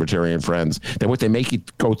 my libertarian friends, than what they make you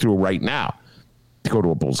go through right now to go to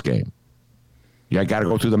a Bulls game. You got to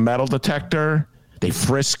go through the metal detector. They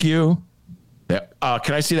frisk you. Can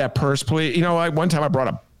I see that purse, please? One time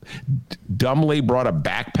I dumbly brought a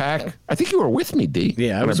backpack. I think you were with me, D.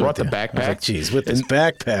 Yeah, I brought the backpack. I was like, geez, with this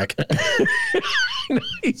backpack.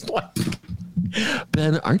 He's like,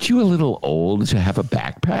 Ben, aren't you a little old to have a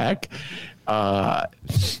backpack?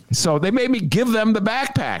 So they made me give them the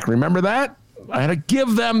backpack. Remember that? I had to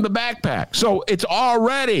give them the backpack. So it's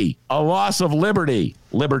already a loss of liberty,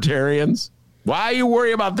 libertarians. Why you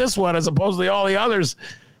worry about this one as opposed to all the others?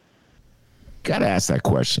 Got to ask that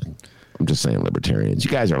question. I'm just saying, libertarians,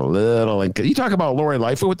 you guys are a little. You talk about Lori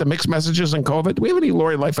Lightfoot with the mixed messages and COVID. Do we have any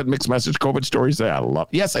Lori Lightfoot mixed message COVID stories that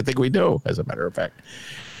Yes, I think we do, as a matter of fact.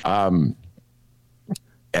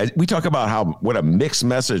 We talk about what a mixed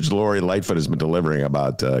message Lori Lightfoot has been delivering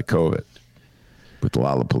about COVID with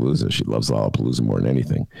Lollapalooza. She loves Lollapalooza more than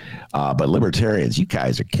anything. But libertarians, you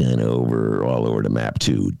guys are kind of all over the map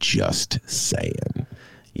too. Just saying.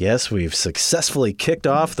 Yes, we've successfully kicked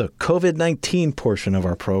off the COVID-19 portion of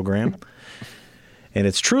our program. And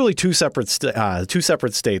it's truly two separate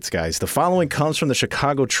states, guys. The following comes from the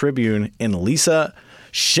Chicago Tribune and Lisa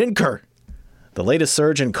Schinker. The latest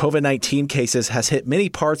surge in COVID-19 cases has hit many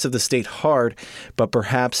parts of the state hard, but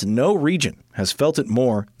perhaps no region has felt it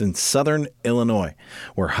more than Southern Illinois,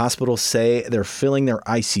 where hospitals say they're filling their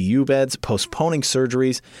ICU beds, postponing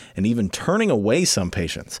surgeries, and even turning away some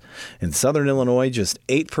patients. In Southern Illinois, just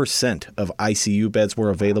 8% of ICU beds were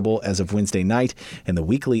available as of Wednesday night, and the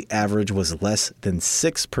weekly average was less than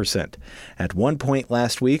 6%. At one point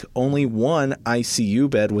last week, only one ICU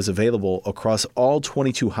bed was available across all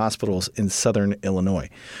 22 hospitals in Southern Illinois,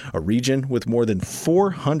 a region with more than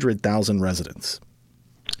 400,000 residents.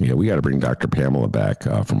 Yeah, we got to bring Dr. Pamela back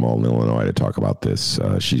from Malden, Illinois to talk about this.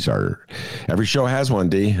 She's every show has one,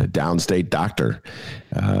 D, a downstate doctor,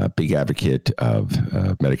 big advocate of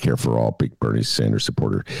Medicare for all, big Bernie Sanders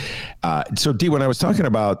supporter. So, D, when I was talking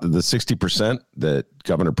about the 60% that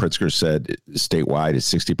Governor Pritzker said statewide is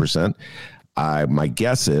 60%, my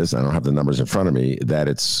guess is, I don't have the numbers in front of me, that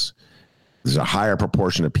there's a higher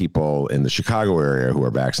proportion of people in the Chicago area who are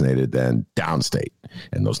vaccinated than downstate.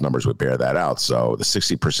 And those numbers would bear that out. So the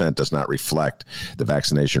 60% does not reflect the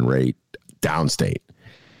vaccination rate downstate.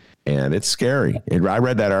 And it's scary. I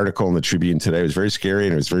read that article in the Tribune today. It was very scary,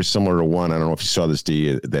 and it was very similar to one, I don't know if you saw this,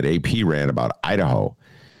 D, that AP ran about Idaho.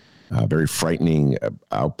 A very frightening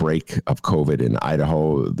outbreak of COVID in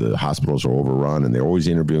Idaho. The hospitals are overrun, and they're always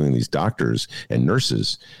interviewing these doctors and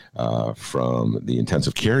nurses from the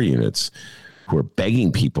intensive care units who are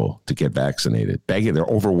begging people to get vaccinated. They're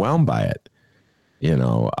overwhelmed by it,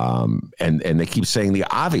 and they keep saying the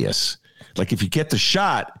obvious. Like, if you get the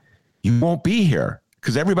shot, you won't be here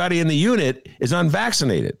because everybody in the unit is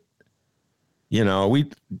unvaccinated.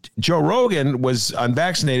 Joe Rogan was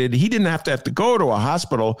unvaccinated. He didn't have to go to a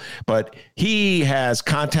hospital, but he has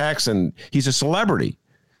contacts and he's a celebrity.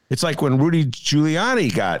 It's like when Rudy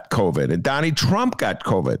Giuliani got COVID and Donnie Trump got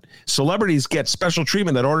COVID. Celebrities get special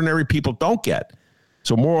treatment that ordinary people don't get.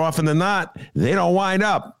 So more often than not, they don't wind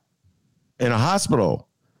up in a hospital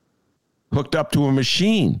hooked up to a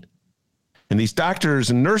machine. And these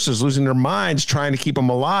doctors and nurses losing their minds trying to keep them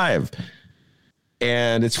alive.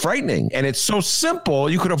 And it's frightening. And it's so simple,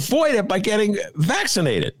 you could avoid it by getting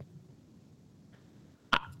vaccinated.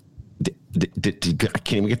 I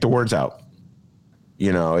can't even get the words out.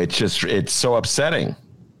 It's so upsetting.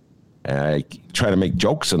 I try to make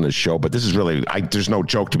jokes on this show, but this is really, there's no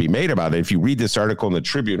joke to be made about it. If you read this article in the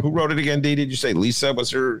Tribune, who wrote it again, D? Did you say Lisa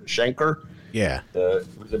was her Schenker? Yeah. It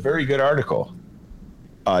was a very good article.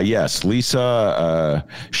 Yes, Lisa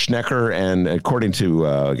Schnecker, and according to,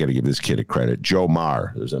 I got to give this kid a credit, Joe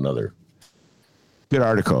Marr. There's another good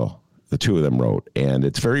article the two of them wrote, and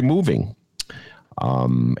it's very moving.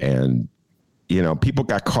 And people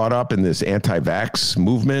got caught up in this anti-vax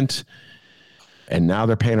movement, and now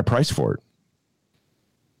they're paying a price for it.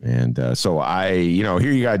 And so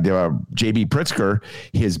here you got J.B. Pritzker.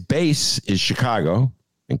 His base is Chicago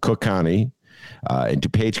and Cook County. In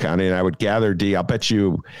DuPage County, and I would gather, D, I bet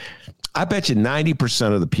you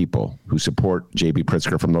 90% of the people who support J.B.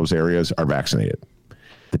 Pritzker from those areas are vaccinated.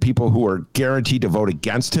 The people who are guaranteed to vote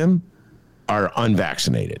against him are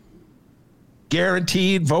unvaccinated.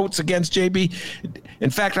 Guaranteed votes against J.B. In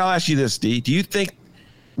fact, I'll ask you this, D. Do you think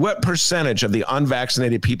what percentage of the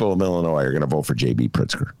unvaccinated people of Illinois are going to vote for J.B.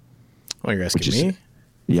 Pritzker? Oh, you're asking me?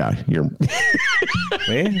 Yeah, you're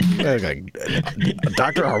me? Like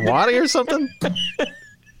Dr. Arwadi or something?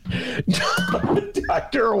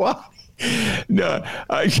 Dr. Arwadi. No,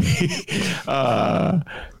 I'm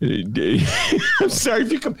sorry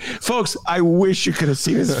if you come, folks. I wish you could have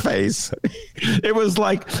seen his face. It was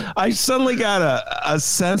like I suddenly got a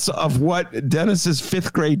sense of what Dennis's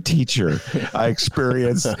 5th grade teacher I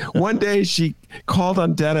experienced. One day she called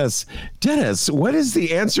on Dennis. Dennis, what is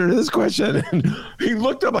the answer to this question? And he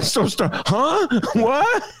looked up like so star. Huh?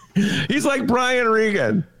 What? He's like Brian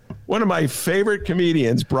Regan. One of my favorite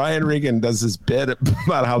comedians, Brian Regan, does this bit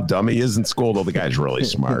about how dumb he is in school, though the guy's really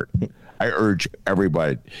smart. I urge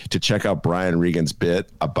everybody to check out Brian Regan's bit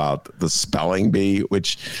about the spelling bee,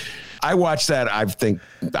 which I watched that, I think,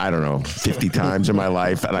 50 times in my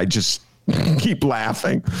life, and I just keep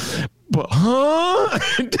laughing. But, huh?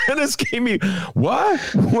 Dennis gave me, what?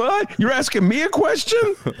 You're asking me a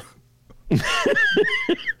question?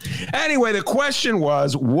 Anyway, the question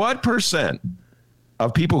was, what percent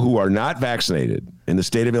of people who are not vaccinated in the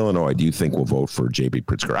state of Illinois do you think will vote for J.B.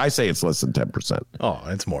 Pritzker? I say it's less than 10%. Oh,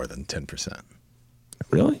 it's more than 10%.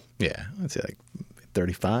 Really? Yeah, I'd say like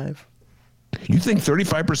 35. You think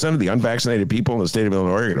 35% of the unvaccinated people in the state of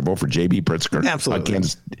Illinois are going to vote for J.B. Pritzker? Absolutely.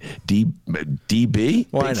 Against DB?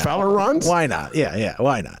 Why Big not? Fella runs? Why not? Yeah.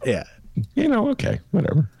 Why not? Yeah. Okay,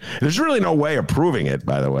 whatever. There's really no way of proving it,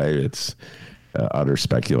 by the way. It's utter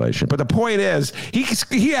speculation. But the point is,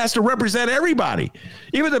 he has to represent everybody,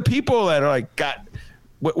 even the people that are like got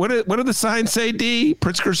what do the signs say, D?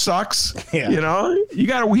 Pritzker sucks. Yeah. You know,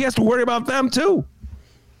 he has to worry about them too.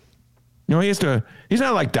 You know, he's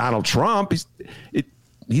not like Donald Trump.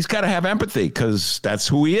 He's got to have empathy because that's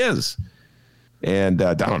who he is. And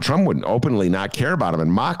Donald Trump wouldn't openly not care about him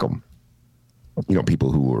and mock him. You know,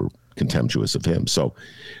 people who were contemptuous of him. So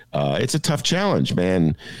it's a tough challenge,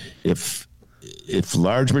 man. If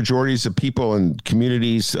large majorities of people in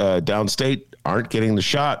communities downstate aren't getting the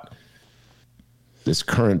shot, this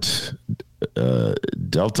current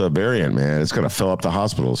Delta variant, man, it's going to fill up the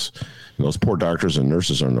hospitals. And those poor doctors and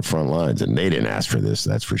nurses are on the front lines, and they didn't ask for this,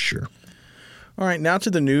 that's for sure. All right, now to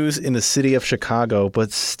the news in the city of Chicago,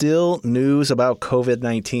 but still news about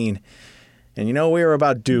COVID-19. And you know, we are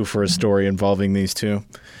about due for a story involving these two.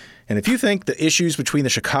 And if you think the issues between the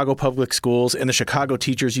Chicago Public Schools and the Chicago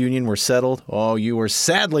Teachers Union were settled, oh, you were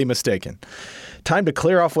sadly mistaken. Time to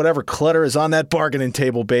clear off whatever clutter is on that bargaining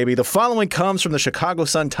table, baby. The following comes from the Chicago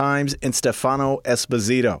Sun-Times and Stefano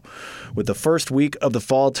Esposito. With the first week of the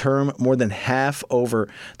fall term, more than half over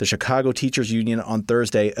the Chicago Teachers Union on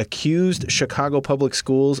Thursday accused Chicago Public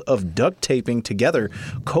Schools of duct taping together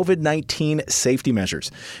COVID-19 safety measures.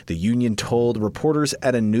 The union told reporters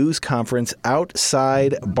at a news conference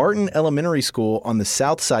outside Barton Elementary School on the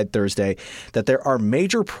South Side Thursday that there are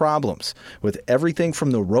major problems with everything from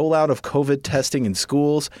the rollout of COVID testing in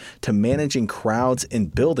schools to managing crowds in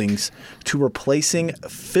buildings to replacing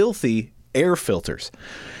filthy air filters.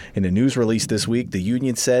 In a news release this week, the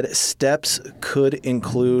union said steps could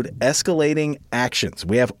include escalating actions.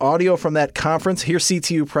 We have audio from that conference. Here's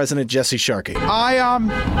CTU President Jesse Sharkey. Right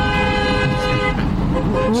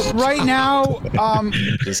now,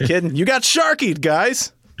 just kidding. You got Sharkied,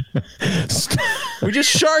 guys. We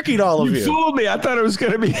just Sharkied all of you. You fooled me. I thought it was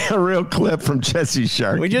going to be a real clip from Jesse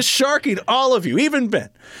Sharkey. We just Sharkied all of you, even Ben.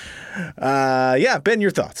 Ben,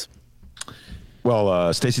 your thoughts?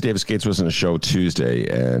 Well, Stacey Davis Gates was in a show Tuesday,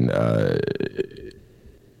 and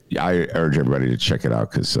I urge everybody to check it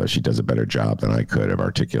out because she does a better job than I could of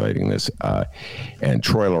articulating this. And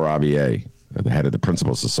Troy LaRaviere, the head of the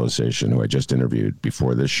Principals Association, who I just interviewed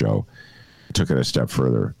before this show, took it a step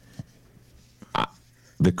further.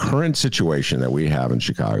 The current situation that we have in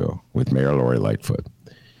Chicago with Mayor Lori Lightfoot,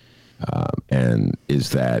 and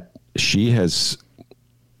is that she has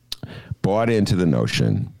bought into the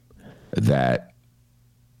notion that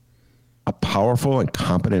a powerful and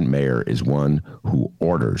competent mayor is one who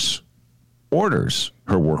orders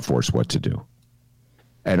her workforce what to do.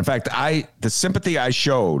 And in fact, the sympathy I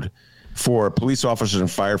showed for police officers and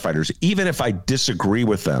firefighters, even if I disagree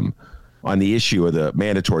with them on the issue of the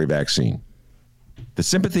mandatory vaccine, the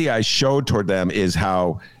sympathy I showed toward them is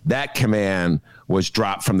how that command was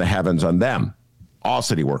dropped from the heavens on them, all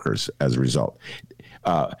city workers, as a result.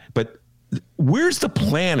 But where's the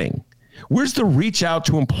planning? Where's the reach out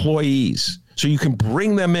to employees so you can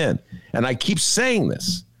bring them in? And I keep saying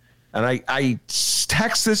this, and I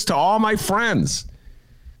text this to all my friends.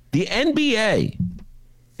 The NBA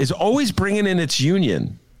is always bringing in its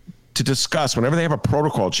union to discuss whenever they have a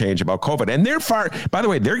protocol change about COVID. And by the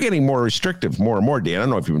way, they're getting more restrictive more and more, Dan. I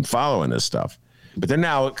don't know if you've been following this stuff, but they're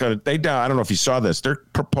now, I don't know if you saw this, they're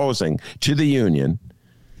proposing to the union,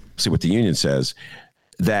 see what the union says,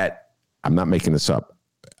 that, I'm not making this up,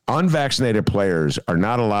 unvaccinated players are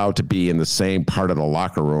not allowed to be in the same part of the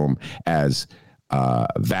locker room as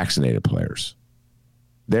vaccinated players.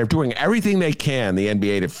 They're doing everything they can, the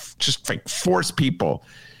NBA, to just force people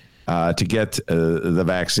to get the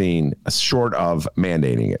vaccine short of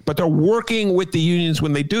mandating it. But they're working with the unions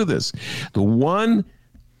when they do this. The one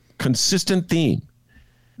consistent theme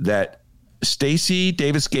that Stacey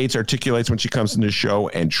Davis Gates articulates when she comes into the show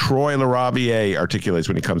and Troy LaRaviere articulates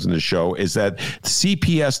when he comes into the show is that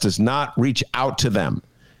CPS does not reach out to them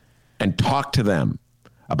and talk to them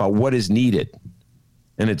about what is needed.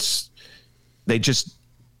 And they just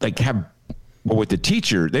have, well, with the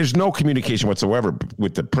teacher, there's no communication whatsoever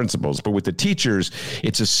with the principals, but with the teachers,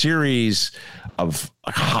 it's a series of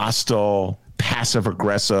hostile,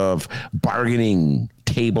 passive-aggressive bargaining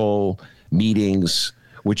table meetings,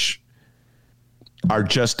 which are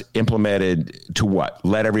just implemented to what?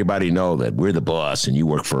 Let everybody know that we're the boss and you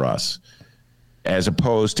work for us, as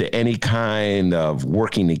opposed to any kind of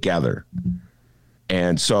working together.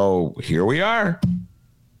 And so here we are,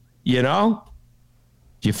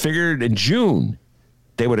 You figured in June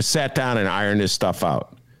they would have sat down and ironed this stuff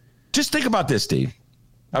out. Just think about this, Steve.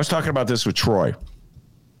 I was talking about this with Troy.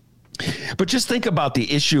 But just think about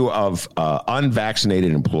the issue of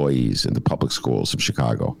unvaccinated employees in the public schools of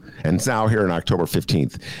Chicago. And it's now here on October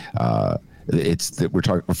 15th.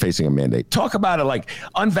 We're facing a mandate. Talk about it like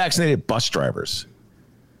unvaccinated bus drivers.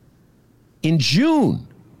 In June,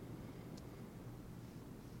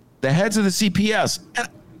 the heads of the CPS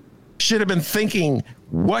should have been thinking,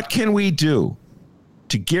 what can we do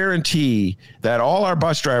to guarantee that all our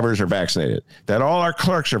bus drivers are vaccinated, that all our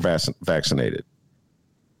clerks are vaccinated?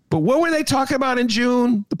 But what were they talking about in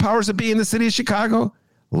June? The powers that be in the city of Chicago?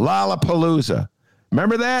 Lollapalooza.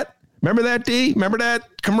 Remember that? Remember that, D? Remember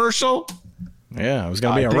that commercial? Yeah, it was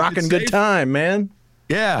going to be a rocking good time, man.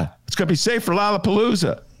 Yeah, it's going to be safe for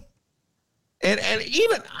Lollapalooza. And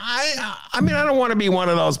even I mean, I don't want to be one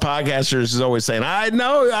of those podcasters who's always saying, I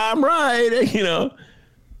know I'm right, you know,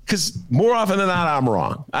 because more often than not, I'm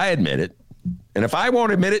wrong. I admit it. And if I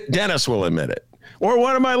won't admit it, Dennis will admit it. Or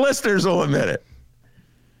one of my listeners will admit it.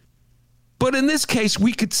 But in this case,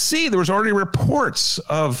 we could see there was already reports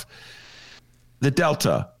of the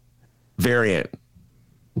Delta variant.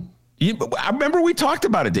 I remember we talked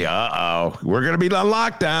about it. We're going to be on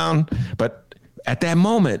lockdown. But at that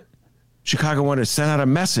moment, Chicago wanted to send out a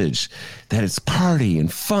message that it's party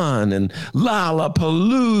and fun and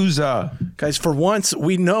Lollapalooza. Guys, for once,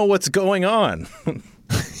 we know what's going on.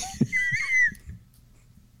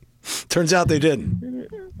 Turns out they didn't.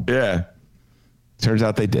 Yeah. Turns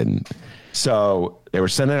out they didn't. So they were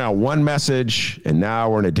sending out one message, and now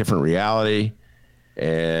we're in a different reality,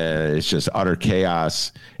 and it's just utter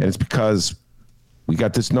chaos. And it's because we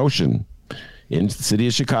got this notion in the city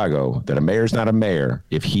of Chicago that a mayor's not a mayor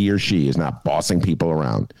if he or she is not bossing people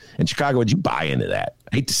around. And Chicago, would you buy into that?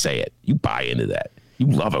 I hate to say it. You buy into that. You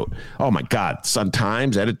love it. Oh, my God.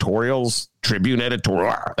 Sun-Times editorials, Tribune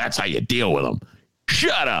editorial. That's how you deal with them.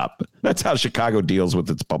 Shut up. That's how Chicago deals with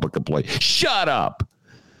its public employees. Shut up.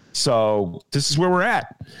 So this is where we're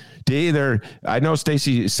at. I know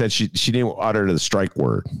Stacey said she didn't utter the strike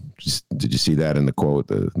word. Did you see that in the quote?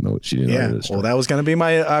 No, she didn't utter the strike. Well, that was going to be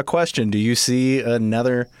my question. Do you see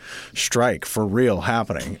another strike for real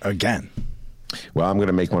happening again? Well, I'm going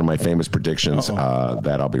to make one of my famous predictions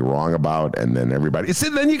that I'll be wrong about, and then everybody.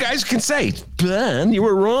 Then you guys can say, "Ben, you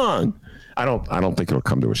were wrong." I don't think it'll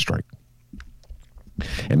come to a strike,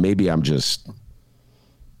 and maybe I'm just.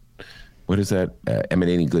 What is that?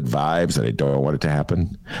 Emanating good vibes that I don't want it to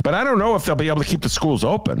happen. But I don't know if they'll be able to keep the schools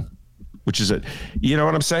open, which is you know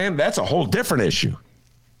what I'm saying? That's a whole different issue.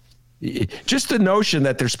 Just the notion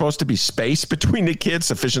that there's supposed to be space between the kids,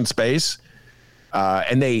 sufficient space.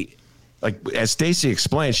 And they, like, as Stacey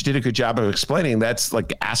explained, she did a good job of explaining that's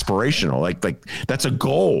like aspirational. Like that's a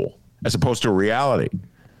goal as opposed to a reality.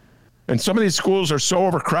 And some of these schools are so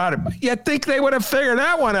overcrowded. You'd think they would have figured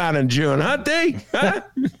that one out in June, huh, D? Huh?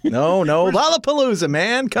 No. Lollapalooza,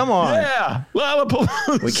 man. Come on. Yeah,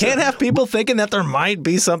 Lollapalooza. We can't have people thinking that there might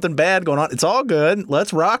be something bad going on. It's all good.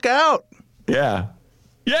 Let's rock out. Yeah.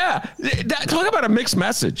 Talk about a mixed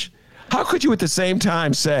message. How could you at the same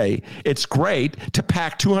time say it's great to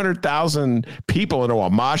pack 200,000 people into a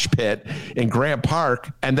mosh pit in Grant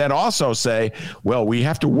Park and then also say, well, we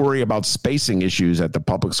have to worry about spacing issues at the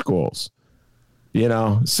public schools? You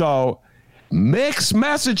know, so mixed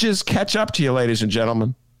messages catch up to you, ladies and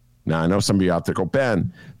gentlemen. Now, I know some of you out there go,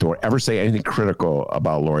 Ben, don't ever say anything critical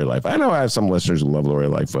about Lori Lightfoot. I know I have some listeners who love Lori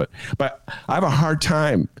Lightfoot, but I have a hard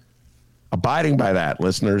time abiding by that,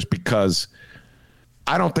 listeners, because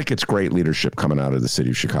I don't think it's great leadership coming out of the city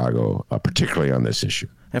of Chicago, particularly on this issue.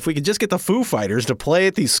 If we could just get the Foo Fighters to play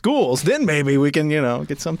at these schools, then maybe we can,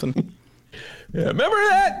 get something. Yeah, remember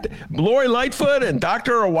that? Lori Lightfoot and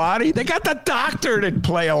Dr. Awadi? They got the doctor to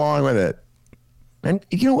play along with it. And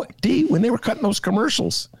you know what, D, when they were cutting those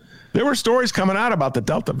commercials, there were stories coming out about the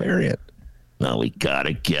Delta variant. No, we got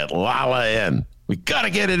to get Lala in. We got to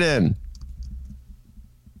get it in.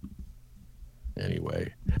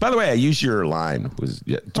 Anyway, by the way, I used your line.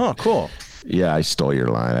 Oh, cool. Yeah, I stole your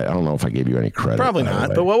line. I don't know if I gave you any credit. Probably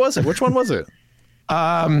not. But what was it? Which one was it?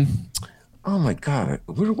 Oh my God,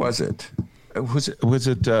 where was it? It was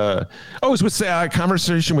with a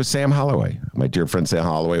conversation with Sam Holloway. My dear friend Sam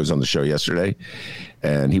Holloway was on the show yesterday,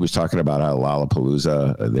 and he was talking about how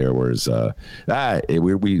Lollapalooza. There was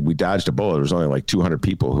we dodged a bullet. There was only like 200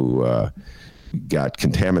 people who got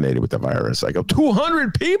contaminated with the virus. I go,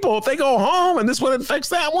 200 people, if they go home and this one infects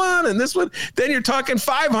that one and this one, then you're talking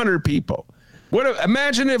 500 people.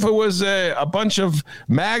 Imagine if it was a bunch of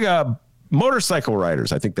MAGA motorcycle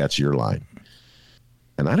riders. I think that's your line.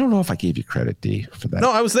 And I don't know if I gave you credit, D, for that.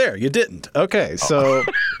 No, I was there. You didn't. Okay, so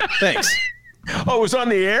thanks. Oh, it was on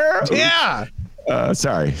the air? Yeah.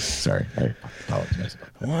 Sorry. I apologize.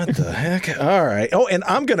 What the heck? All right. Oh, and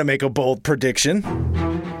I'm going to make a bold prediction.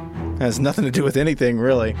 Has nothing to do with anything,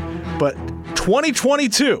 really. But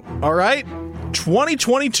 2022, all right?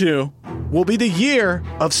 2022 will be the year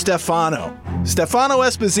of Stefano. Stefano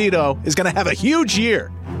Esposito is going to have a huge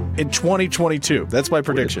year in 2022. That's my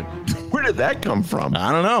prediction. Where did that come from?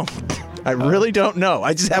 I don't know. I really don't know.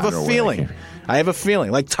 I just have a feeling. I have a feeling.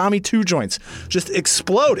 Like Tommy Two Joints just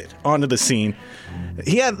exploded onto the scene.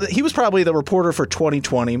 He was probably the reporter for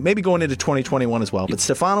 2020, maybe going into 2021 as well. But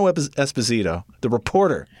Stefano Esposito, the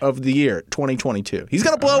reporter of the year 2022, he's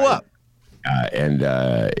going to blow up.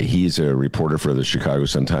 And he's a reporter for the Chicago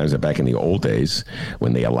Sun-Times. And back in the old days,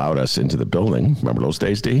 when they allowed us into the building, remember those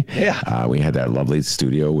days, D? Yeah. We had that lovely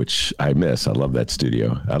studio, which I miss. I love that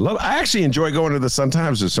studio. I actually enjoy going to the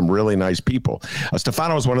Sun-Times. There's some really nice people.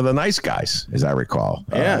 Stefano was one of the nice guys, as I recall.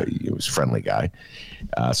 Yeah. He was a friendly guy.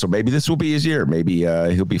 So maybe this will be his year. Maybe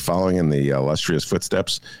he'll be following in the illustrious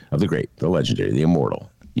footsteps of the great, the legendary, the immortal,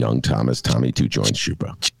 young Tommy Two Joints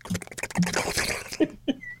Schupa.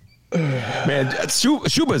 Man,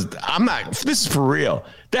 Schuba's, this is for real.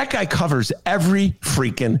 That guy covers every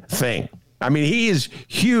freaking thing. I mean, he is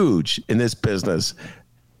huge in this business.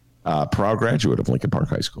 Proud graduate of Lincoln Park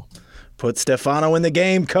High School. Put Stefano in the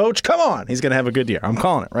game, coach. Come on. He's going to have a good year. I'm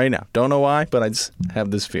calling it right now. Don't know why, but I just have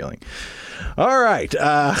this feeling. All right.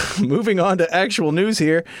 Moving on to actual news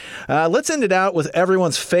here. Let's end it out with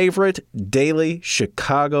everyone's favorite daily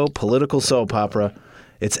Chicago political soap opera.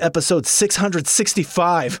 It's episode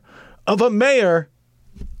 665 of A Mayor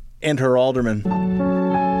and Her Alderman. A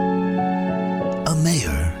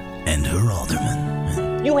mayor and her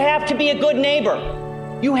alderman. You have to be a good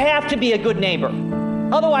neighbor. You have to be a good neighbor.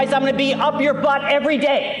 Otherwise, I'm going to be up your butt every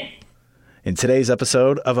day. In today's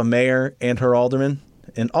episode of A Mayor and Her Alderman,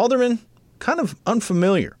 an alderman kind of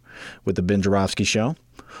unfamiliar with the Ben Joravsky Show.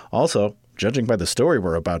 Also, judging by the story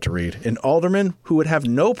we're about to read, an alderman who would have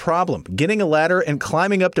no problem getting a ladder and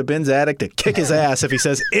climbing up to Ben's attic to kick his ass if he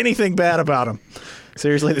says anything bad about him.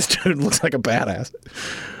 Seriously, this dude looks like a badass.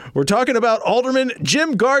 We're talking about Alderman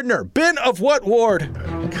Jim Gardner. Ben of what ward?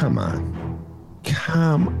 Come on,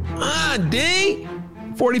 D.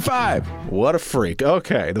 45. What a freak.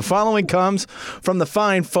 Okay, the following comes from the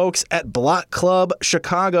fine folks at Block Club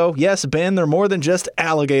Chicago. Yes, Ben, they're more than just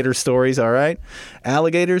alligator stories, all right?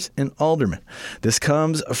 Alligators and aldermen. This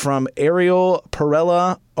comes from Ariel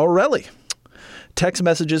Perella Orelli. Text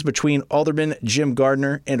messages between Alderman Jim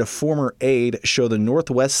Gardner and a former aide show the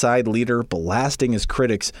Northwest Side leader blasting his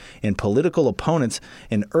critics and political opponents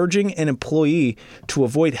and urging an employee to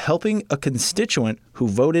avoid helping a constituent who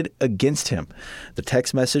voted against him. The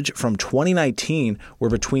text message from 2019 were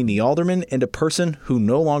between the alderman and a person who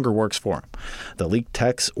no longer works for him. The leaked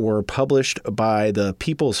texts were published by the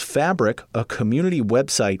People's Fabric, a community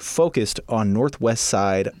website focused on Northwest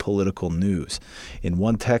Side political news. In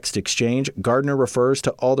one text exchange, Gardner refers to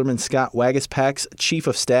Alderman Scott Waguespac's chief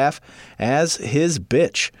of staff as his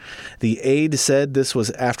bitch. The aide said this was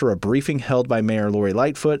after a briefing held by Mayor Lori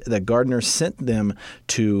Lightfoot that Gardner sent them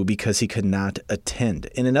to because he could not attend.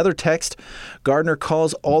 In another text, Gardner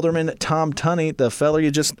calls Alderman Tom Tunney, the fellow you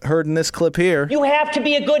just heard in this clip here. You have to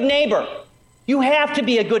be a good neighbor. You have to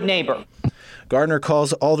be a good neighbor. Gardner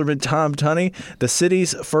calls Alderman Tom Tunney the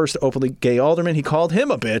city's first openly gay alderman. He called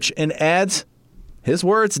him a bitch and adds, his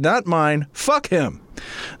words, not mine, fuck him.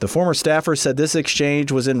 The former staffer said this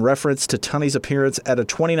exchange was in reference to Tunney's appearance at a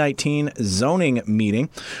 2019 zoning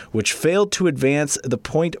meeting, which failed to advance the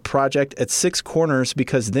Point project at Six Corners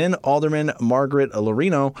because then Alderman Margaret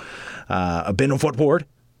Lorino, Ben of what ward?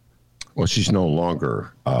 Well, she's no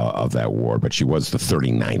longer of that ward, but she was the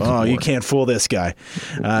 39th Oh, ward. You can't fool this guy.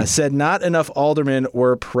 Said not enough aldermen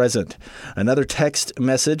were present. Another text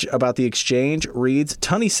message about the exchange reads,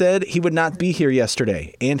 Tunney said he would not be here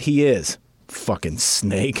yesterday, and he is. Fucking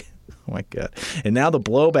snake. Oh, my God. And now the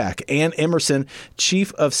blowback. Ann Emerson,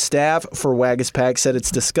 chief of staff for Waguespac, said it's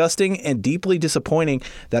disgusting and deeply disappointing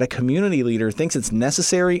that a community leader thinks it's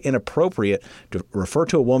necessary and appropriate to refer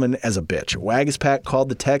to a woman as a bitch. Waguespac called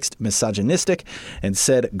the text misogynistic and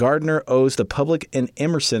said Gardner owes the public and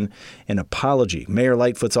Emerson an apology. Mayor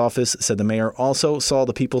Lightfoot's office said the mayor also saw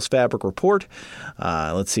the People's Fabric report.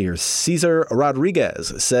 Let's see here. Cesar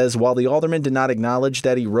Rodriguez says while the alderman did not acknowledge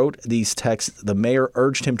that he wrote these texts, the mayor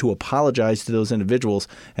urged him to apologize to those individuals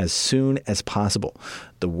as soon as possible.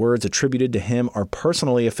 The words attributed to him are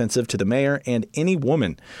personally offensive to the mayor and any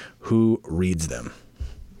woman who reads them.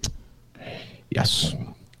 Yes.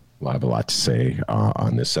 Well, I have a lot to say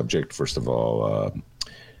on this subject. First of all,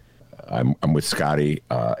 I'm with Scotty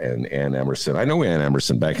and Ann Emerson. I know Ann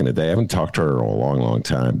Emerson back in the day. I haven't talked to her in a long, long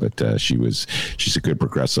time, but she's a good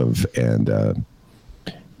progressive. And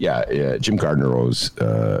Jim Gardner owes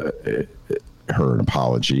her an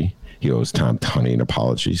apology. He owes Tom Tunney an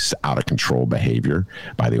apology. Out of control behavior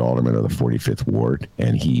by the alderman of the 45th ward,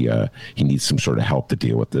 and he needs some sort of help to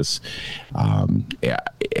deal with this.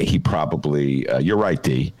 He probably, you're right,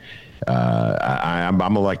 D.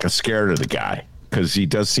 I'm like scared of the guy because he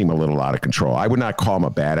does seem a little out of control. I would not call him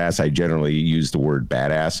a badass. I generally use the word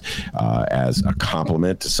badass as a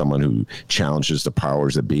compliment to someone who challenges the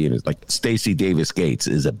powers that be. And it's like Stacey Davis Gates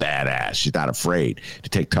is a badass. She's not afraid to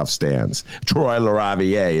take tough stands. Troy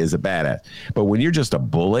LaRaviere is a badass. But when you're just a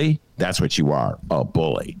bully, that's what you are, a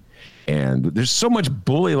bully. And there's so much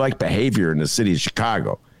bully-like behavior in the city of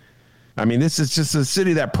Chicago. I mean, this is just a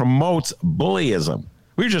city that promotes bullyism.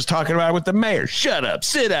 We were just talking about it with the mayor. Shut up,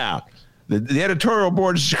 sit down. The editorial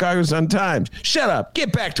board of Chicago Sun-Times. Shut up,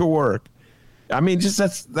 get back to work. I mean, just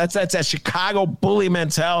that's that Chicago bully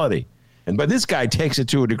mentality. But this guy takes it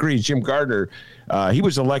to a degree. Jim Gardner, he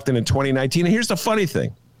was elected in 2019. And here's the funny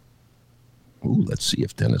thing. Ooh, let's see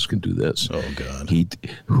if Dennis can do this. Oh, God.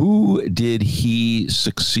 Who did he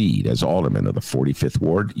succeed as alderman of the 45th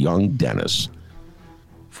Ward? Young Dennis.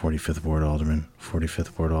 45th Ward Alderman.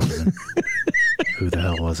 45th Ward Alderman. Who the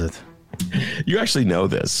hell was it? You actually know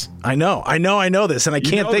this. I know this, and I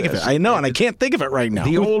can't think of it. I know, and I can't think of it right now.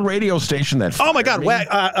 The old radio station that... Oh, my God.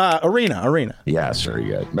 Arena. Yes, very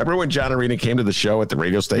good. Remember when John Arena came to the show at the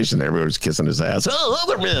radio station? Everyone was kissing his ass. Oh,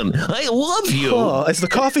 Alderman, I love you. Oh, is the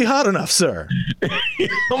coffee hot enough, sir?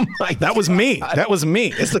 Oh, my That was me. God. That was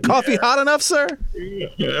me. Is the coffee hot enough, sir?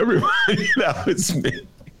 Everybody, that was me.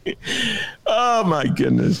 Oh, my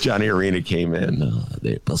goodness. Johnny Arena came in.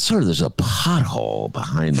 Sir, there's a pothole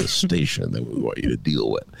behind the station that we want you to deal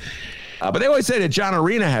with. But they always say that John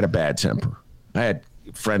Arena had a bad temper. I had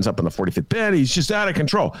friends up in the 45th bed. He's just out of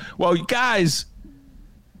control. Well, guys,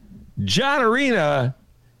 John Arena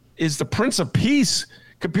is the Prince of Peace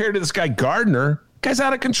compared to this guy Gardner. Guy's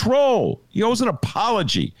out of control. He owes an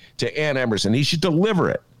apology to Ann Emerson. He should deliver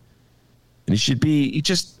it. And he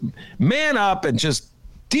just man up and just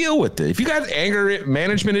deal with it. If you got anger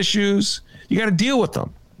management issues, you got to deal with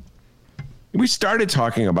them. We started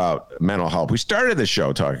talking about mental health. We started the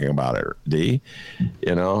show talking about it, D,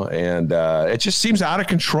 and it just seems out of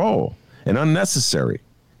control and unnecessary.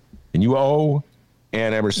 And you owe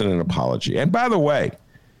Ann Emerson an apology. And by the way,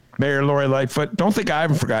 Mayor Lori Lightfoot, don't think I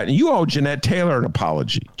haven't forgotten. You owe Jeanette Taylor an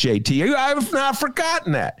apology, JT. I have not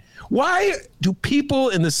forgotten that. Why do people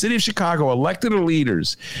in the city of Chicago, elected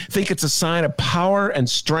leaders, think it's a sign of power and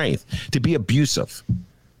strength to be abusive?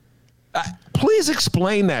 Please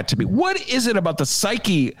explain that to me. What is it about the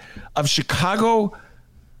psyche of Chicago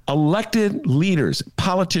elected leaders,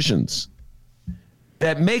 politicians,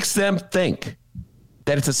 that makes them think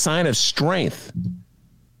that it's a sign of strength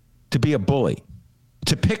to be a bully,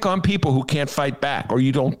 to pick on people who can't fight back or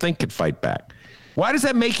you don't think can fight back? Why does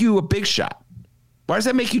that make you a big shot? Why does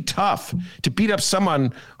that make you tough to beat up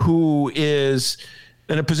someone who is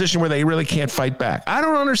in a position where they really can't fight back? I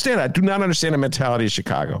don't understand. I do not understand the mentality of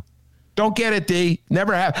Chicago. Don't get it, D.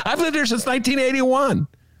 Never have. I've lived here since 1981.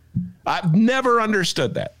 I've never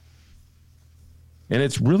understood that. And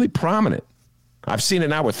it's really prominent. I've seen it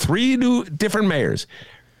now with 3 new different mayors.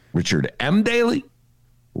 Richard M. Daley,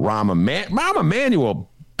 Rahm Emanuel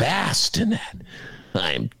basked in that.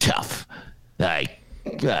 I'm tough.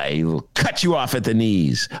 I will cut you off at the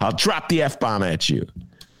knees. I'll drop the F-bomb at you.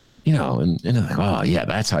 And they're like, oh, yeah,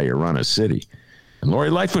 that's how you run a city. And Lori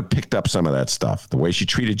Lightfoot picked up some of that stuff, the way she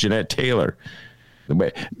treated Jeanette Taylor. The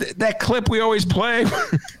way that clip we always play,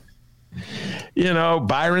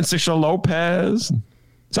 Byron Sixto Lopez.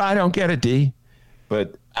 So I don't get it, D.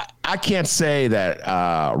 But I can't say that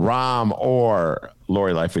Rahm or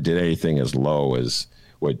Lori Lightfoot did anything as low as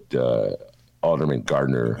what Alderman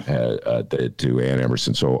Gardner did to Ann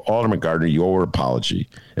Emerson. So, Alderman Gardner, you owe her apology.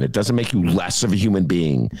 And it doesn't make you less of a human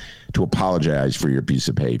being to apologize for your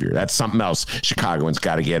abusive behavior. That's something else Chicagoans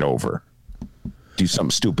got to get over. Do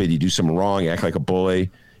something stupid, you do something wrong, you act like a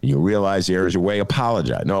bully, and you realize the error is your way,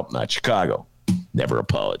 apologize. Nope, not Chicago. Never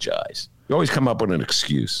apologize. You always come up with an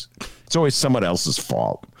excuse. It's always someone else's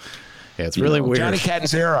fault. Yeah, it's really weird. Johnny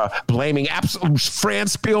Catanzaro blaming absolute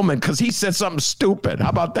Franz Spielman because he said something stupid. How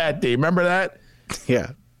about that, D? Remember that?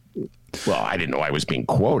 Yeah. Well, I didn't know I was being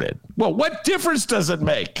quoted. Well, what difference does it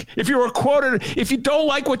make? If you were quoted, if you don't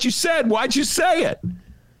like what you said, why'd you say it?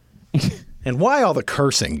 And why all the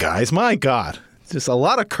cursing, guys? My God. Just a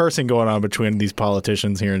lot of cursing going on between these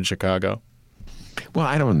politicians here in Chicago. Well,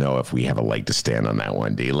 I don't know if we have a leg to stand on that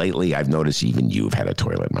one, D. Lately, I've noticed even you've had a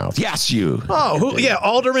toilet mouth. Yes, you. Oh, yeah,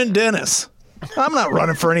 Alderman Dennis. I'm not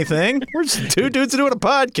running for anything. We're just 2 dudes doing a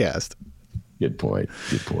podcast. Good point.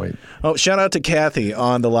 Good point. Oh, shout out to Kathy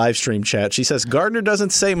on the live stream chat. She says, Gardner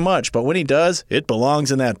doesn't say much, but when he does, it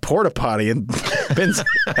belongs in that porta potty in Ben's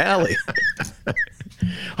alley.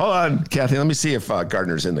 Hold on, Kathy. Let me see if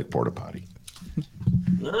Gardner's in the porta potty.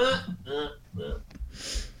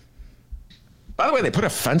 By the way, they put a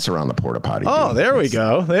fence around the porta potty. Oh, there we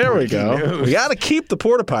go. There we go. We got to keep the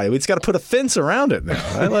porta potty. We just got to put a fence around it now.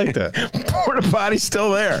 I like that. Porta potty's still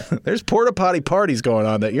there. There's porta potty parties going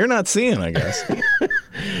on that you're not seeing, I guess.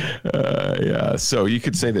 Yeah. So you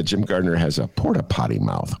could say that Jim Gardner has a porta potty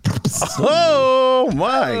mouth. Oh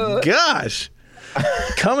my gosh.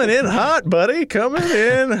 Coming in hot, buddy. Coming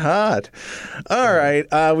in hot. All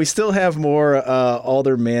right. We still have more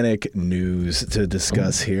aldermanic news to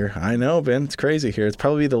discuss here. I know, Ben. It's crazy here. It's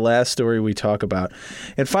probably the last story we talk about.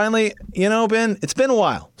 And finally, Ben, it's been a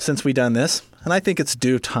while since we done this, and I think it's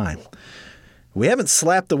due time. We haven't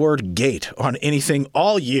slapped the word gate on anything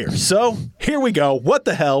all year. So here we go. What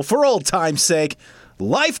the hell? For old time's sake,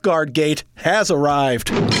 Lifeguard Gate has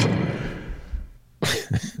arrived.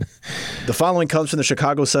 The following comes from the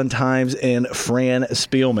Chicago Sun-Times and Fran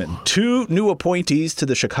Spielman. 2 new appointees to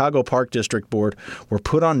the Chicago Park District Board were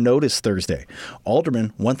put on notice Thursday.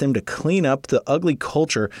 Aldermen want them to clean up the ugly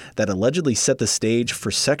culture that allegedly set the stage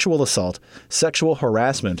for sexual assault, sexual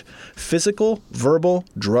harassment, physical, verbal,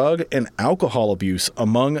 drug, and alcohol abuse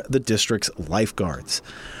among the district's lifeguards.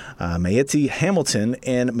 Mayetti Hamilton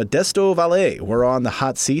and Modesto Valle were on the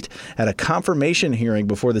hot seat at a confirmation hearing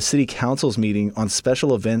before the city council's meeting on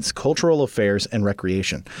special events, cultural affairs, and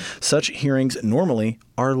recreation. Such hearings normally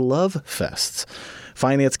are love fests.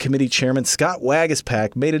 Finance Committee Chairman Scott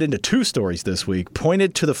Wagispack made it into 2 stories this week,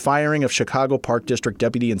 pointed to the firing of Chicago Park District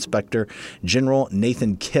Deputy Inspector General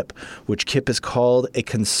Nathan Kipp, which Kipp has called a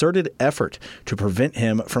concerted effort to prevent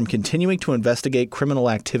him from continuing to investigate criminal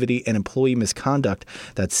activity and employee misconduct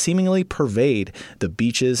that seemingly pervade the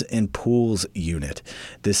beaches and pools unit.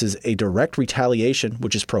 This is a direct retaliation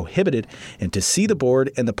which is prohibited, and to see the board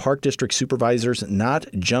and the Park District supervisors not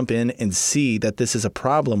jump in and see that this is a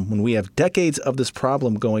problem when we have decades of this problem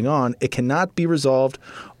going on, it cannot be resolved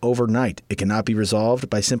overnight. It cannot be resolved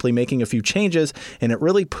by simply making a few changes, and it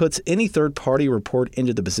really puts any third-party report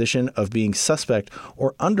into the position of being suspect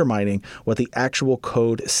or undermining what the actual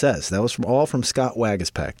code says. That was all from Scott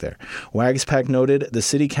Wagispack there. Wagispack noted the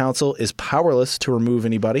city council is powerless to remove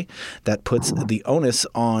anybody. That puts the onus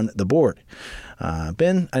on the board.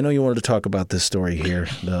 Ben, I know you wanted to talk about this story here,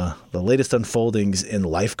 the latest unfoldings in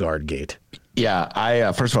Lifeguard Gate. Yeah,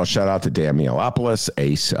 I first of all, shout out to Dan Mialopoulos,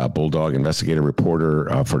 Ace, Bulldog investigative reporter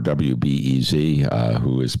for WBEZ,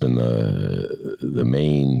 who has been the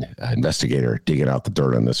main investigator digging out the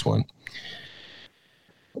dirt on this one.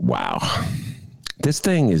 Wow. This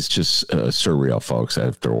thing is just surreal, folks,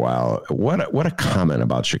 after a while. What a comment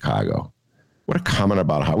about Chicago. What a comment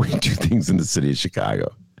about how we do things in the city of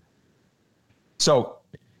Chicago. So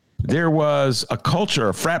there was a culture,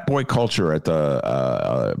 a frat boy culture at the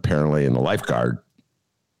apparently in the lifeguard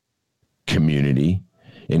community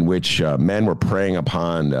in which men were preying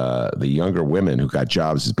upon the younger women who got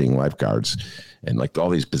jobs as being lifeguards, and like all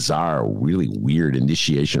these bizarre, really weird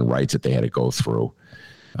initiation rites that they had to go through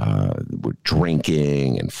with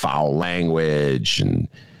drinking and foul language and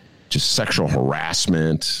just sexual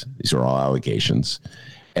harassment. These are all allegations.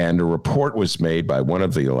 And a report was made by one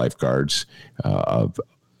of the lifeguards of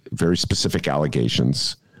very specific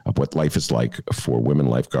allegations of what life is like for women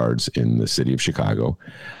lifeguards in the city of Chicago.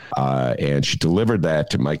 And she delivered that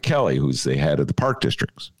to Mike Kelly, who's the head of the park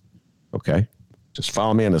districts. Okay? Just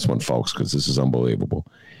follow me on this one, folks, because this is unbelievable.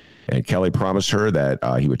 And Kelly promised her that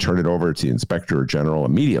he would turn it over to the inspector general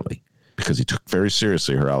immediately because he took very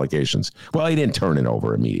seriously her allegations. Well, he didn't turn it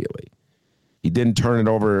over immediately. He didn't turn it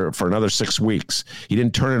over for another 6 weeks. He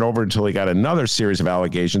didn't turn it over until he got another series of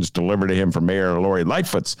allegations delivered to him from Mayor Lori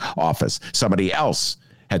Lightfoot's office. Somebody else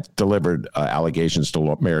had delivered allegations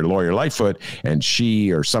to Mayor Lori Lightfoot, and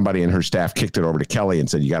she or somebody in her staff kicked it over to Kelly and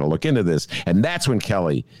said, you got to look into this. And that's when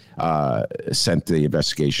Kelly sent the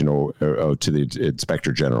investigation to the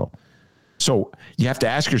inspector general. So you have to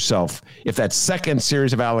ask yourself, if that second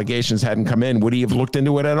series of allegations hadn't come in, would he have looked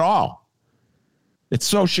into it at all? It's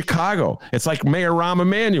so Chicago. It's like Mayor Rahm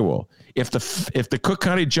Emanuel. If the Cook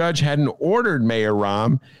County judge hadn't ordered Mayor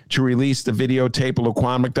Rahm to release the videotape of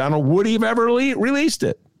Laquan McDonald, would he have ever released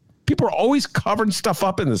it? People are always covering stuff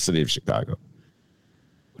up in the city of Chicago.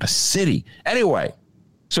 A city. Anyway,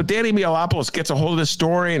 so Danny Mialopoulos gets a hold of this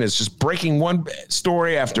story and is just breaking one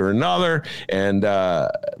story after another. And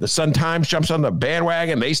the Sun-Times jumps on the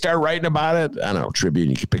bandwagon. They start writing about it. I don't know, Tribune,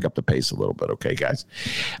 you can pick up the pace a little bit. Okay, guys.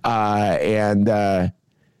 And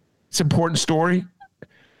it's an important story.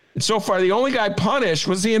 And so far, the only guy punished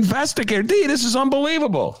was the investigator. This is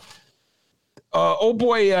unbelievable. Oh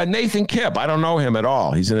boy, Nathan Kipp. I don't know him at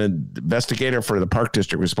all. He's an investigator for the Park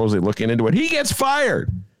District. We're supposedly looking into it. He gets fired.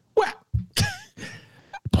 What?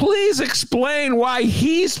 Please explain why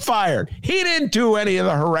he's fired. He didn't do any of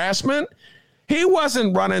the harassment. He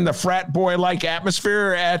wasn't running the frat boy-like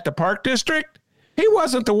atmosphere at the Park District. He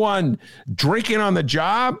wasn't the one drinking on the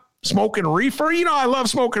job, smoking reefer. You know, I love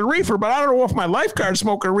smoking reefer, but I don't know if my lifeguard's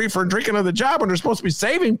smoking reefer and drinking on the job when they're supposed to be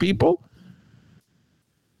saving people.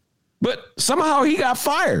 But somehow he got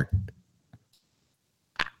fired.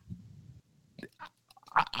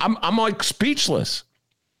 I'm like speechless.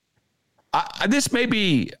 This may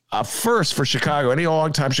be a first for Chicago. Any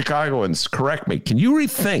longtime Chicagoans, correct me. Can you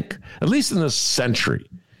rethink, at least in this century,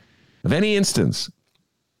 of any instance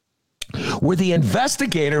where the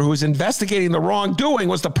investigator who was investigating the wrongdoing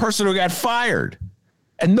was the person who got fired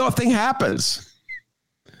and nothing happens?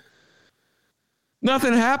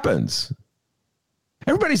 Nothing happens.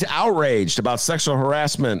 Everybody's outraged about sexual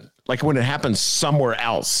harassment like when it happens somewhere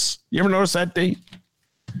else. You ever notice that, D?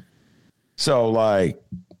 So, like,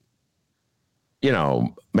 you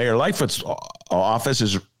know, Mayor Lightfoot's office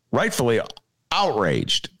is rightfully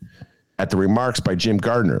outraged at the remarks by Jim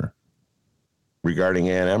Gardner regarding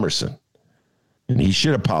Ann Emerson. And he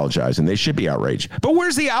should apologize, and they should be outraged. But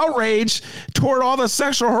where's the outrage toward all the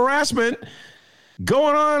sexual harassment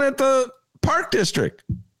going on at the Park District?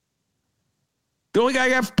 The only guy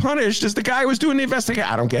got punished is the guy who was doing the investigation.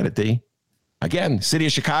 I don't get it, D. Again, city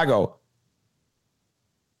of Chicago.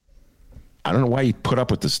 I don't know why you put up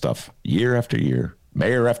with this stuff year after year,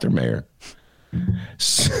 mayor after mayor.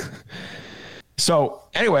 So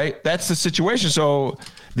anyway, that's the situation. So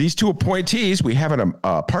these two appointees, we have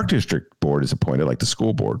a Park District board is appointed, like the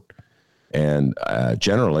school board. And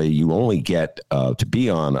generally, you only get to be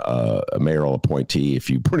on a mayoral appointee if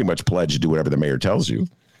you pretty much pledge to do whatever the mayor tells you.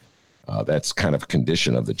 That's kind of a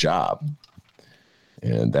condition of the job.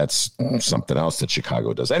 And that's something else that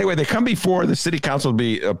Chicago does. Anyway, they come before the city council to